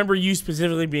 Yeah, I remember you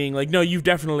specifically being like, "No, you've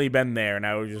definitely been there," and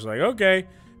I was just like, "Okay."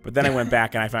 But then I went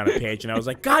back and I found a page, and I was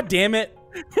like, "God damn it!"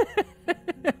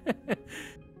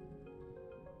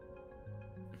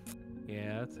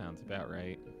 Yeah, that sounds about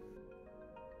right.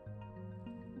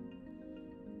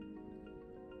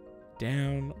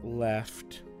 Down,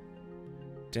 left,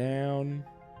 down,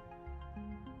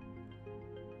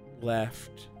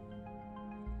 left,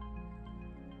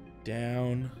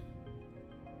 down,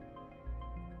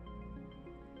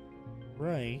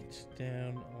 right,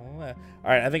 down, left. All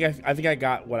right, I think I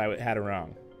got what I had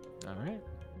wrong. All right.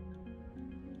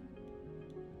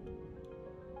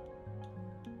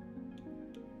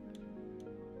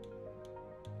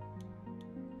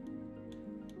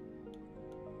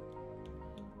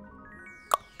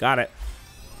 Got it.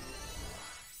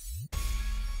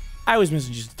 I was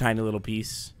missing just a tiny little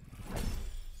piece.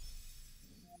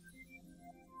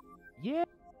 Yeah.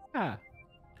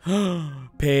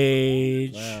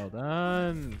 Page. Well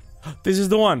done. This is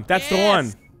the one. That's the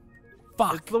one.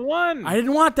 Fuck. It's the one. I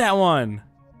didn't want that one.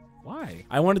 Why?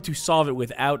 I wanted to solve it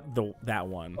without that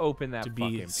one. Open that to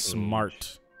fucking be page.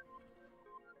 smart.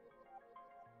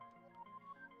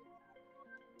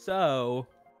 So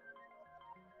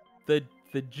the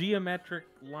geometric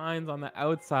lines on the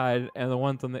outside and the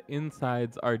ones on the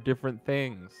insides are different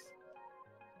things.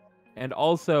 And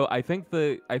also, I think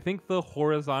the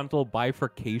horizontal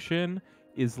bifurcation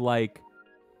is like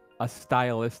a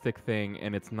stylistic thing,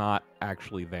 and it's not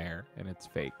actually there, and it's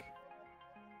fake.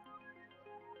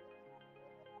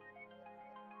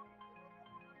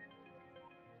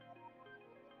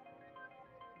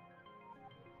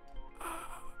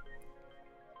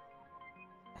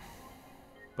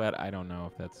 But I don't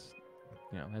know if that's,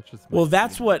 that's just. Well,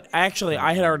 that's what actually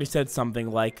I had already said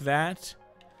something like that,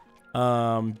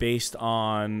 based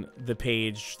on the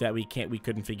page that we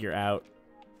couldn't figure out.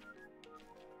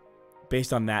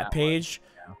 Based on that page,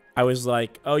 I was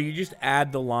like, oh, you just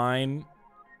add the line,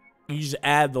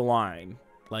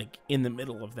 like in the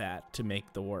middle of that to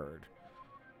make the word.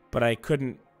 But I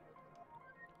couldn't.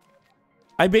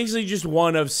 I basically just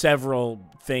one of several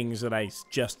things that I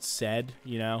just said,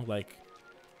 like.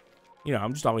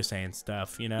 I'm just always saying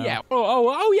stuff, Yeah.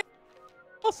 Oh, yeah.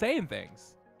 All saying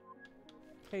things.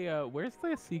 Hey, where's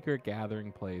the secret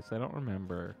gathering place? I don't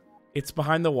remember. It's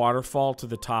behind the waterfall to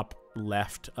the top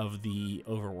left of the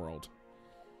overworld.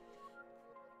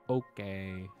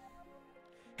 Okay.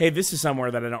 Hey, this is somewhere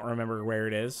that I don't remember where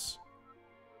it is.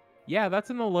 Yeah,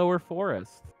 that's in the lower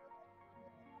forest.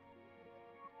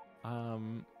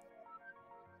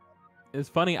 It's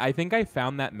funny, I think I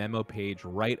found that memo page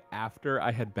right after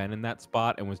I had been in that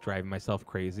spot and was driving myself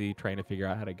crazy trying to figure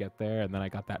out how to get there, and then I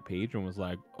got that page and was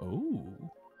like, oh.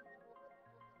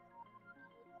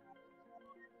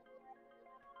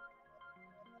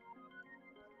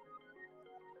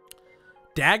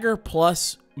 Dagger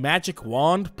plus magic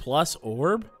wand plus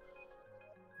orb?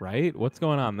 Right? What's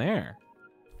going on there?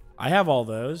 I have all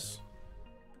those.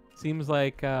 Seems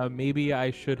like maybe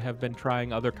I should have been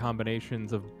trying other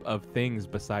combinations of things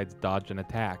besides dodge and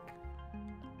attack.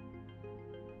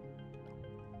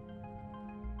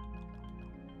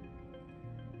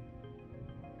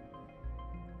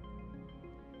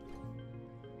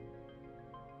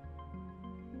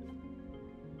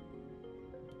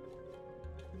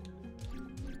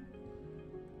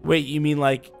 Wait, you mean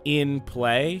like in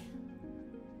play?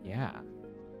 Yeah.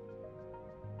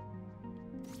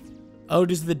 Oh,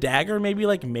 does the dagger maybe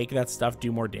like make that stuff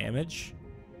do more damage?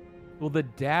 Well, the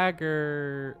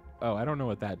dagger... Oh, I don't know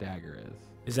what that dagger is.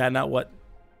 Is that not what...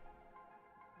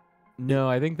 No,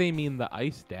 I think they mean the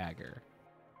ice dagger.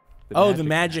 The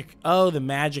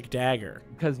magic dagger.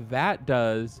 Because that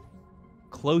does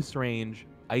close range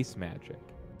ice magic.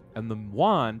 And the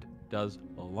wand does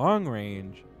long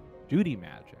range duty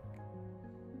magic.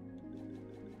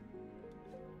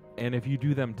 And if you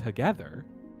do them together...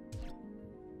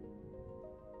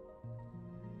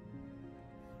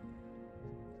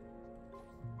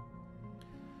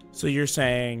 So you're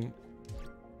saying,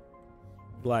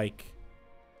 like,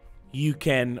 you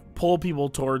can pull people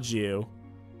towards you,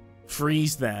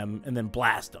 freeze them, and then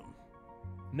blast them.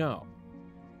 No.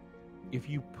 If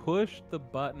you push the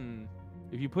buttons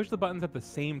at the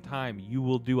same time, you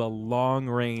will do a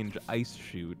long-range ice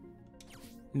shoot.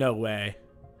 No way.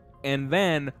 And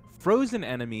then, frozen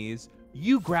enemies,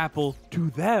 you grapple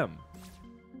to them.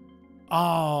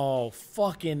 Oh,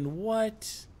 fucking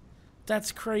what?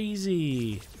 That's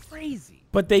crazy. Crazy.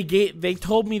 But they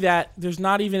told me that there's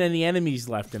not even any enemies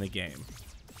left in the game.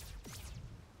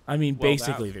 I mean, Well,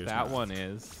 basically there's that not. one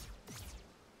is.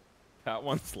 That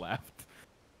one's left.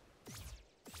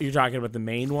 You're talking about the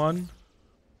main one?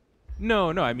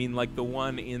 No, I mean like the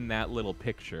one in that little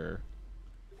picture.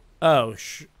 Oh,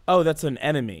 that's an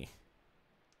enemy.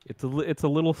 It's a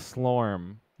little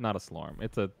slorm, not a slorm.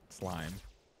 It's a slime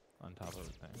on top of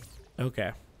the thing.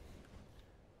 Okay.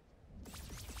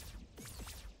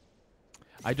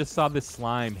 I just saw this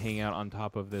slime hang out on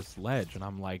top of this ledge, and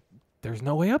I'm like, there's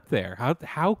no way up there.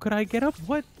 How could I get up?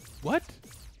 What?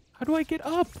 How do I get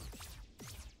up?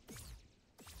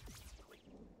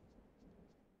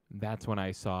 That's when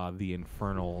I saw the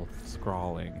infernal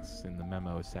scrawlings in the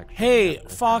memo section. Hey,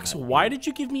 Fox, why did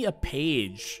you give me a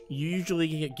page? You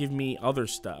usually give me other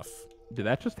stuff. Did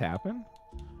that just happen?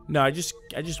 No, I just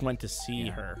went to see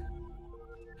her.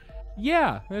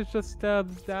 Yeah, it's just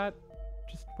that.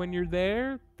 Just when you're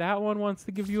there, that one wants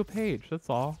to give you a page. That's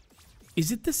all.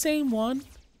 Is it the same one?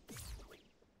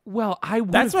 Well,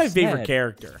 That's my favorite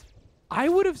character. I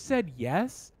would have said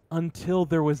yes until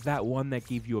there was that one that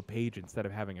gave you a page instead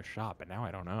of having a shop, but now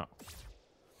I don't know.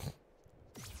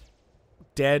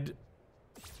 Dead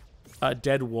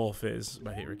Wolf is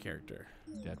my favorite character.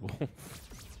 Dead Wolf.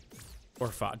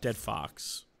 Or Dead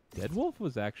Fox. Dead Wolf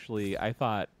was actually, I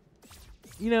thought,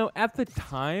 at the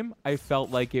time, I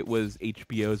felt like it was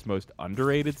HBO's most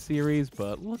underrated series,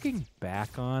 but looking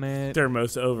back on it... Their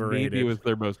most overrated. Maybe it was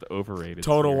their most overrated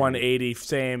Total series. 180,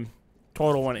 same.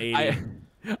 Total 180.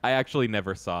 I actually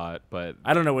never saw it, but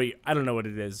I don't know what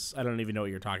it is. I don't even know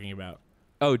what you're talking about.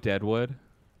 oh, Deadwood.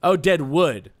 Oh,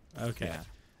 Deadwood. Okay. Yeah.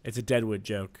 It's a Deadwood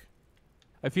joke.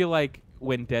 I feel like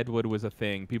when Deadwood was a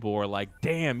thing, people were like,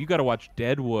 "Damn, you got to watch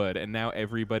Deadwood." And now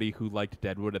everybody who liked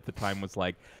Deadwood at the time was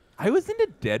like, "I was into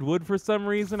Deadwood for some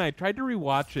reason. I tried to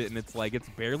rewatch it and it's like it's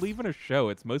barely even a show.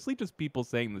 It's mostly just people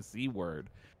saying the C word."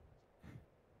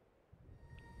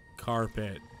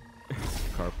 Carpet.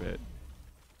 Carpet.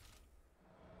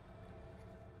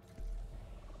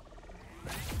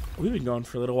 We've been going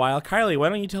for a little while. Kylie, why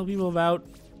don't you tell people about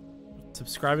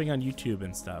subscribing on YouTube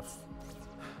and stuff?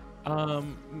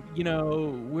 You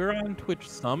know, we're on Twitch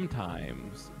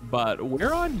sometimes, but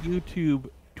we're on YouTube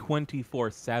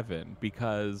 24/7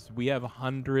 because we have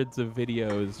hundreds of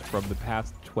videos from the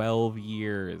past 12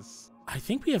 years. I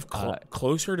think we have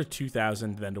closer to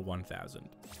 2,000 than to 1,000.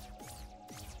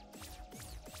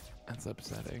 That's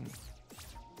upsetting.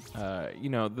 You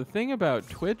know, the thing about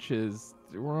Twitch is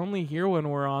we're only here when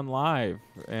we're on live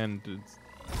and it's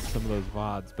some of those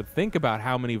VODs, but think about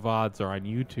how many VODs are on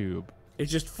YouTube. It's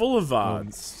just full of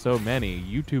VODs. So many.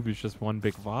 YouTube is just one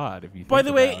big VOD. If you. By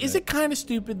the way, is it kind of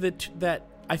stupid that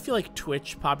I feel like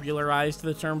Twitch popularized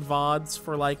the term VODs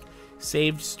for like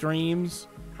saved streams?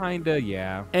 Kinda,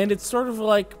 yeah. And it's sort of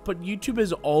like, but YouTube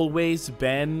has always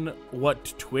been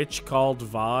what Twitch called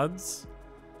VODs.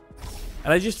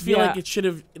 And I just feel like it should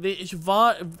have.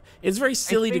 It's very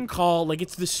silly to call, like,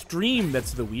 it's the stream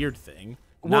that's the weird thing.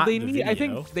 Well, I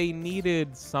think they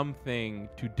needed something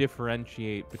to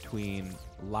differentiate between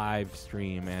live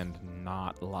stream and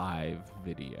not live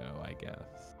video, I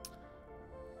guess.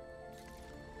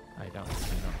 I don't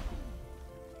know.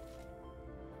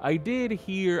 I did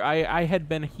hear, I had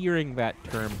been hearing that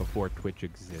term before Twitch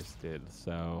existed,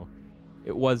 so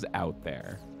it was out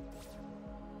there.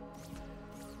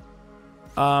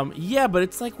 Yeah, but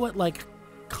it's like what, like,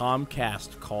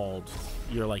 Comcast called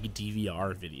your, like,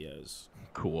 DVR videos.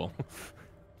 Cool.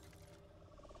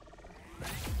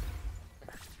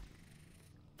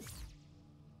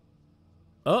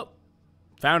 Oh,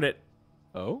 found it.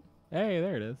 Oh, hey,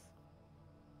 there it is.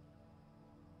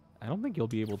 I don't think you'll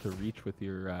be able to reach with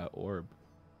your orb.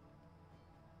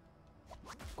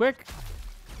 Quick.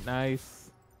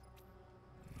 Nice.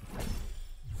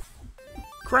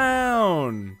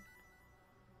 Crown.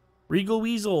 Regal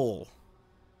Weasel.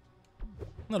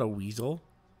 Not a weasel.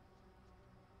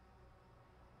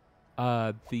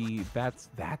 That's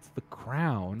the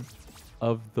crown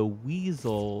of the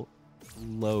weasel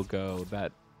logo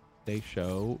that they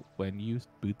show when you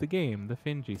boot the game, the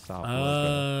Finji-Soft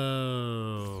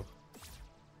logo.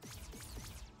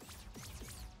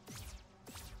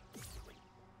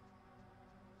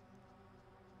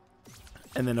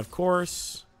 And then, of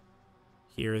course,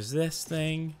 here's this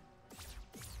thing.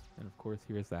 And, of course,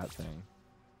 here's that thing.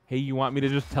 Hey, you want me to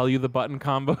just tell you the button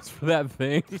combos for that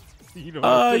thing? You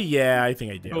don't yeah, I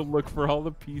think I do. Go look for all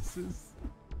the pieces.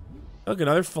 Look,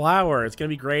 another flower. It's going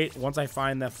to be great once I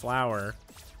find that flower.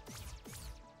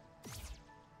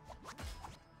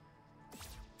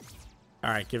 All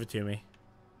right, give it to me.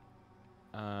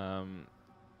 Oh,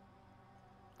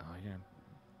 yeah.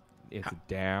 It's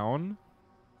down,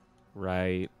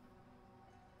 right,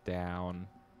 down,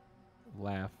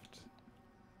 left,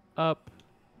 up,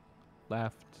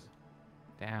 left,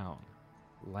 down,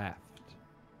 left,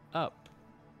 up,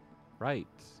 right,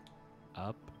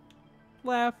 up,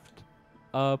 left,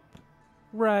 up,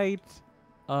 right,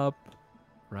 up,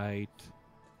 right,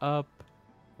 up,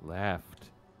 left,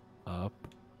 up,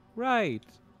 right,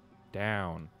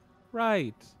 down,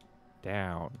 right,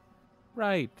 down,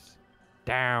 right,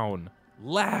 down,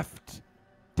 left,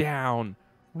 down,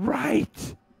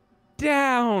 right,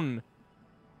 down,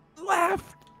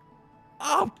 left,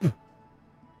 up.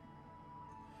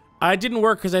 It didn't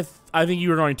work because I think you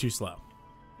were going too slow.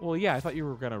 Well, yeah, I thought you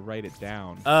were going to write it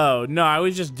down. Oh, no, I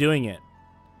was just doing it.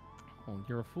 Well,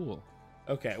 you're a fool.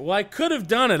 Okay, well, I could have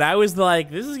done it. I was like,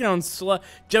 this is going slow.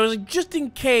 I was like, just in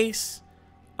case,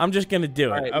 I'm just going to do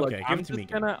it. Right, okay, look, give it to me.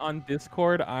 On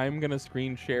Discord, I'm going to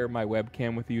screen share my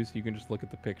webcam with you so you can just look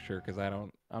at the picture because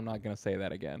I'm not going to say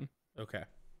that again. Okay.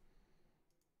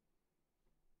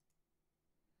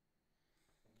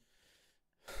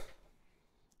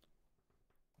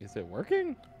 Is it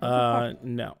working?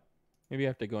 No. Maybe I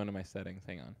have to go into my settings.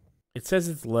 Hang on. It says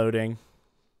it's loading.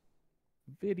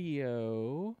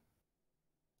 Video.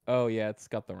 Oh, yeah, it's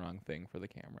got the wrong thing for the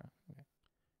camera. Okay.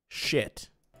 Shit.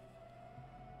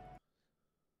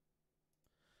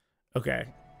 Okay.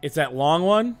 It's that long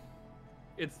one?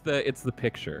 It's the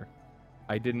picture.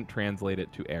 I didn't translate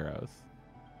it to arrows.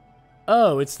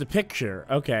 Oh, it's the picture.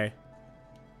 Okay.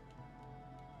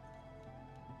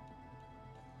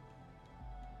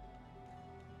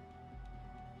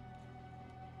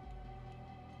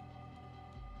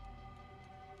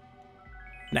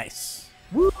 Nice.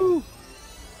 Woo!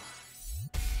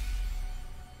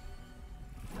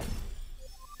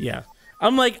 Yeah.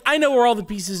 I'm like, I know where all the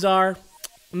pieces are.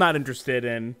 I'm not interested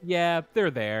in. Yeah,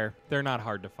 they're there. They're not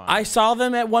hard to find. I saw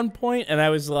them at one point, and I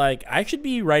was like, I should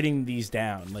be writing these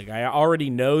down. Like, I already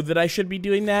know that I should be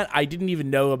doing that. I didn't even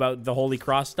know about the Holy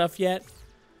Cross stuff yet.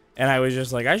 And I was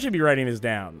just like, I should be writing this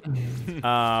down.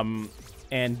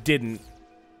 And didn't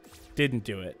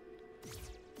do it.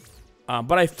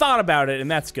 But I thought about it,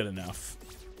 and that's good enough.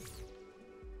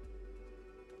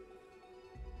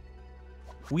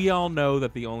 We all know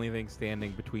that the only thing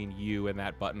standing between you and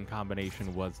that button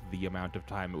combination was the amount of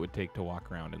time it would take to walk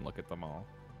around and look at them all.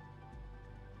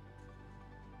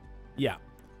 Yeah.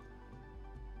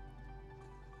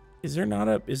 Is there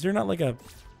not like a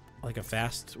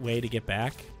fast way to get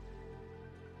back?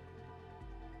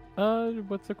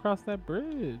 What's across that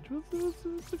bridge?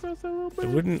 What's across that little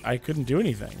bridge? I couldn't do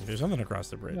anything. There's nothing across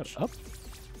the bridge. Up?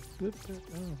 Good.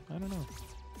 Oh, I don't know.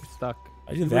 You're stuck.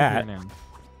 I did that.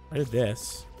 I did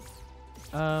this.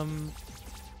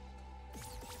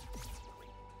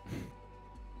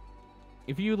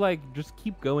 If you like just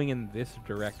keep going in this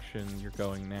direction you're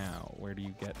going now, where do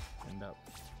you end up?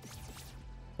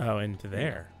 Oh, into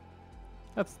there.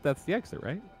 That's the exit,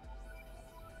 right?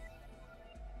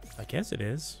 I guess it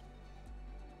is.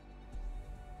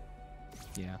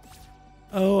 Yeah.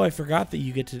 Oh, I forgot that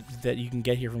you can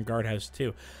get here from guardhouse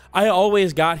too. I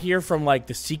always got here from like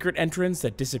the secret entrance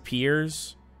that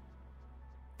disappears.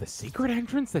 The secret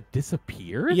entrance that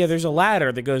disappears? Yeah, there's a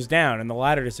ladder that goes down, and the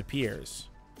ladder disappears.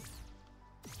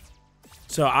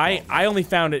 So I only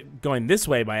found it going this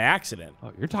way by accident.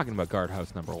 Oh, you're talking about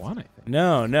guardhouse number 1, I think.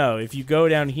 No. If you go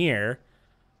down here,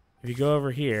 if you go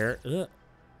over here,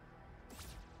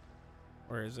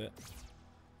 where is it?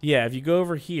 Yeah, if you go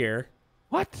over here.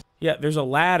 What? Yeah, there's a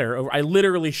ladder over. I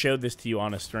literally showed this to you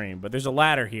on a stream, but there's a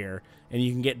ladder here, and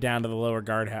you can get down to the lower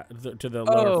guardhouse to the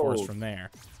lower forest from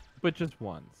there. But just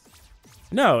once.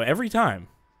 No, every time.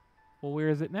 Well, where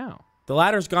is it now? The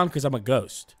ladder's gone because I'm a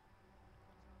ghost.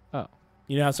 Oh.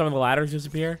 You know how some of the ladders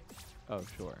disappear? Oh,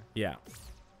 sure. Yeah.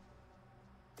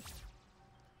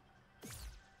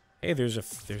 Hey, there's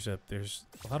a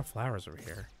lot of flowers over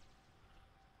here.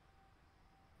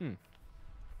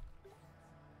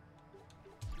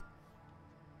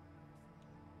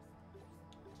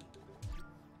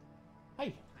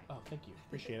 Hi. Oh, thank you.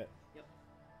 Appreciate it. Yep.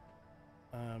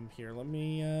 Here, let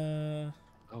me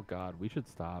Oh God, we should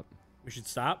stop. We should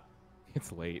stop?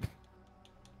 It's late.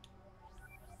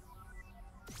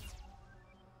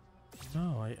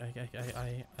 No,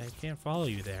 I can't follow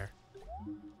you there.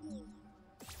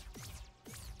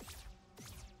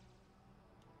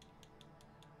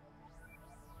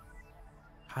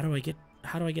 How do I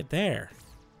get there?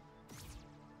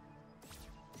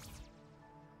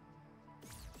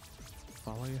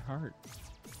 Follow your heart.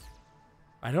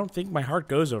 I don't think my heart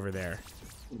goes over there.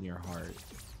 In your heart.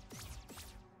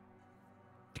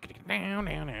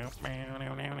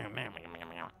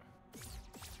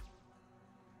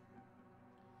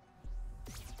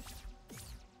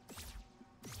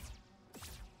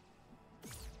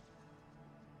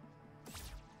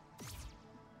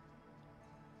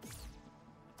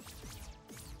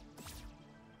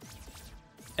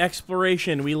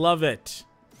 Exploration, we love it.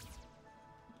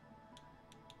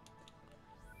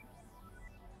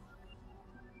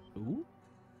 Ooh.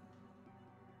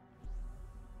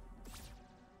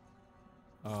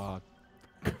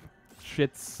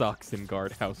 Shit sucks in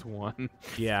Guardhouse 1.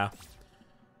 Yeah.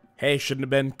 Hey, shouldn't have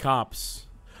been cops.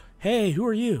 Hey, who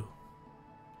are you?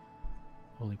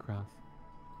 Holy Cross.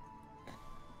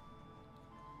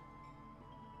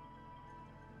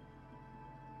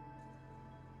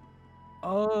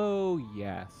 Oh,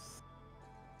 yes.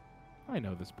 I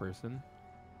know this person.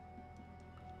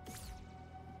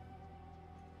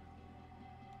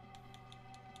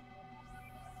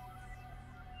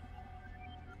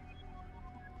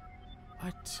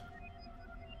 What?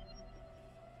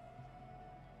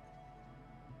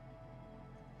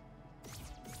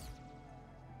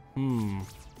 I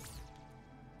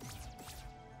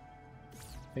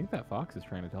think that fox is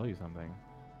trying to tell you something.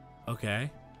 Okay.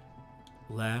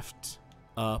 Left,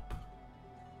 up,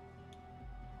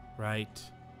 right.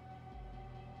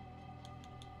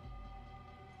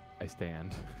 I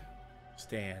stand.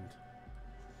 Stand.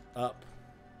 Up.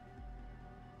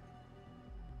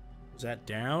 Is that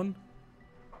down?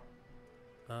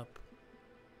 Up.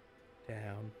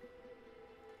 Down.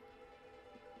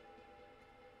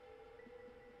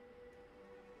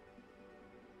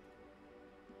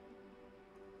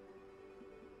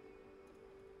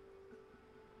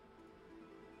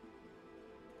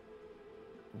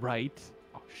 Right.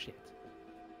 Oh, shit.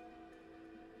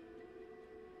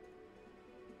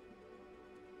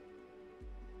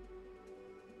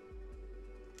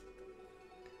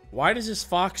 Why does this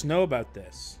fox know about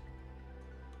this?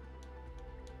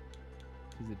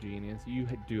 He's a genius. You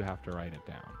do have to write it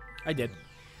down. I did.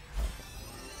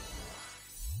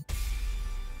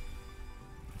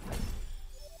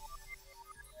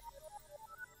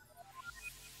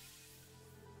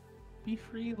 Be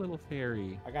free, little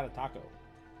fairy. I got a taco.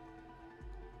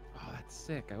 Oh, that's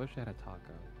sick. I wish I had a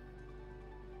taco.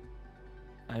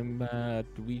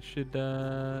 We should,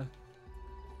 Are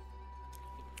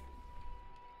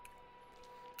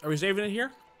we saving it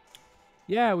here?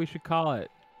 Yeah, we should call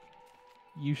it.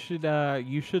 You should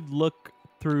look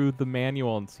through the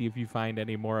manual and see if you find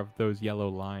any more of those yellow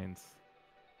lines.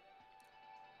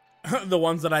 The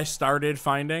ones that I started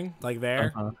finding, like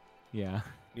there. Yeah.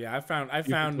 Yeah, I found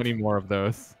any more of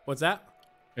those. What's that?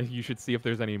 You should see if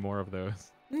there's any more of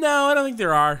those. No, I don't think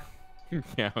there are.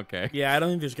 Yeah, okay. Yeah, I don't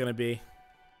think there's gonna be.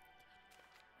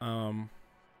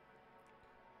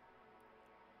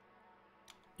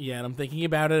 Yeah, and I'm thinking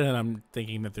about it, and I'm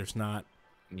thinking that there's not.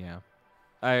 Yeah.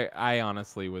 I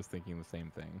honestly was thinking the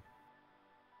same thing.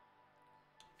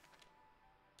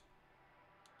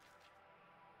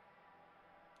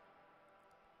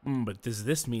 But does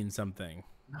this mean something?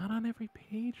 Not on every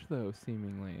page, though,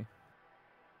 seemingly.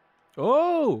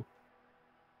 Oh!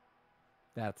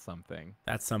 That's something.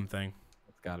 That's something.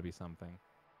 It's got to be something.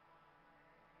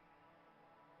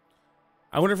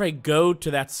 I wonder if I go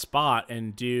to that spot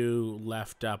and do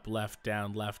left up, left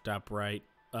down, left up, right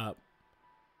up.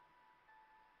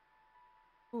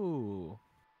 Ooh.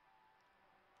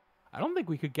 I don't think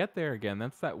we could get there again.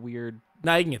 That's that weird.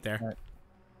 No, you can get there.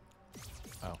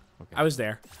 Oh, okay. I was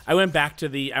there. I went back to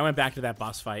that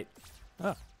boss fight.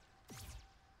 Oh.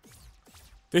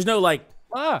 There's no like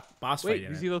Wait, boss fight. Wait,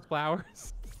 you see those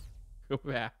flowers? Go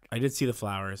back. I did see the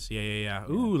flowers. Yeah.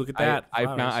 Ooh, look at that.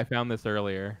 I found this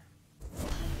earlier.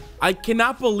 I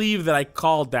cannot believe that I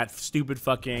called that stupid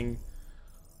fucking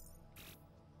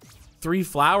 3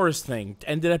 flowers thing.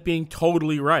 Ended up being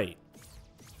totally right.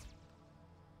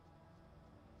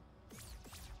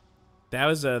 That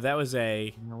was a.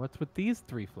 Now what's with these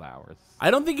 3 flowers?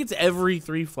 I don't think it's every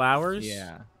 3 flowers.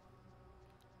 Yeah.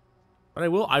 But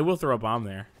I will throw a bomb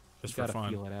there just for Gotta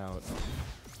fun. feel it out.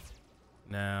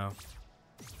 No.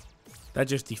 That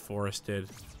just deforested.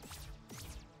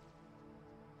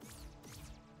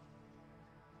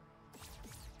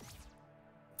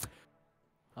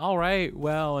 All right.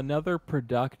 Well, another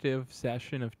productive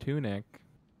session of Tunic.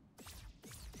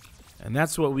 And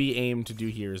that's what we aim to do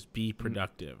here is be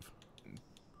productive.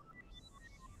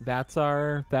 That's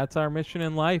our mission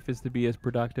in life, is to be as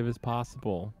productive as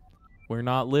possible. We're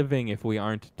not living if we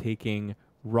aren't taking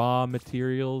raw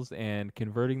materials and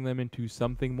converting them into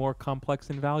something more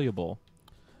complex and valuable.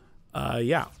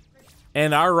 Yeah.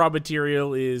 And our raw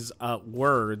material is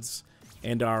words,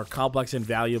 and our complex and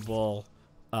valuable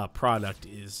product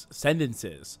is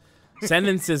sentences.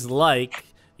 Sentences like,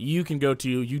 you can go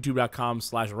to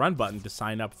youtube.com/runbutton to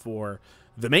sign up for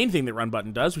the main thing that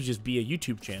Runbutton does, which is be a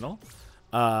YouTube channel,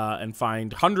 and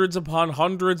find hundreds upon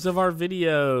hundreds of our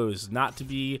videos. Not to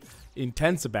be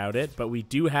intense about it, but we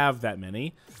do have that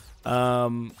many.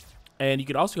 And you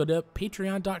could also go to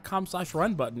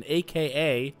patreon.com/runbutton,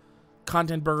 aka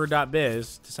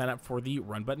contentburger.biz, to sign up for the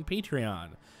Runbutton Patreon.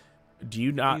 Do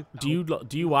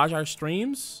you watch our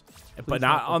streams, but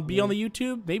not be on the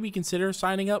YouTube? Maybe consider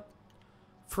signing up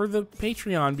for the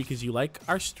Patreon because you like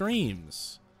our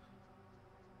streams.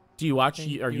 Do you watch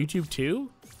our YouTube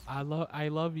too? I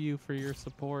love you for your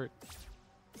support.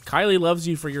 Kylie loves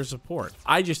you for your support.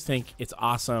 I just think it's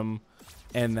awesome,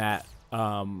 and that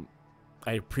I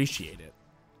appreciate it.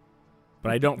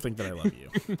 But I don't think that I love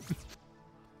you.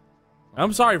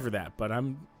 I'm sorry for that, but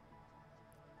I'm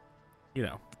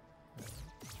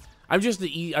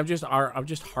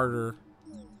just harder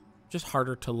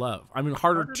to love. I mean,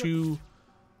 harder to.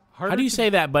 How do you say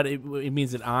that? But it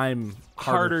means that I'm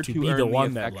harder to be the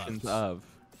one that loves. Of.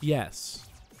 Yes.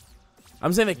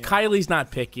 I'm saying that Kylie's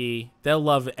not picky. They'll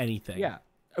love anything. Yeah.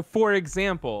 For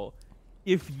example,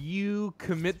 if you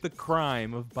commit the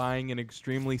crime of buying an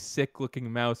extremely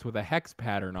sick-looking mouse with a hex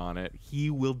pattern on it,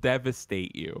 he will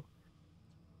devastate you.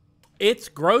 It's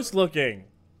gross looking.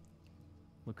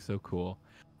 Looks so cool.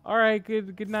 All right,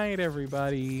 good night,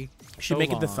 everybody. Should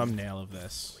make it the thumbnail of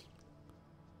this.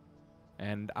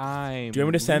 And I'm. Do you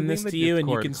want me to send this to you and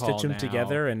you can Discord stitch them now.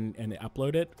 together and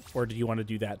upload it, or do you want to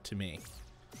do that to me?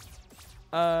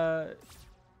 You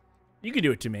can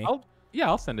do it to me.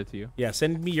 I'll send it to you. Yeah,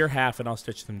 send me your half and I'll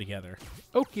stitch them together.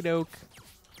 Okie doke.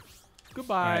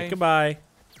 Goodbye. All right, goodbye.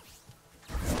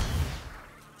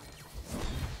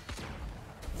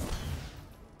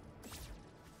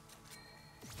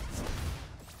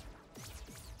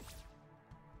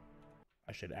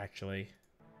 I should actually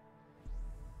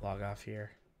log off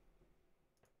here.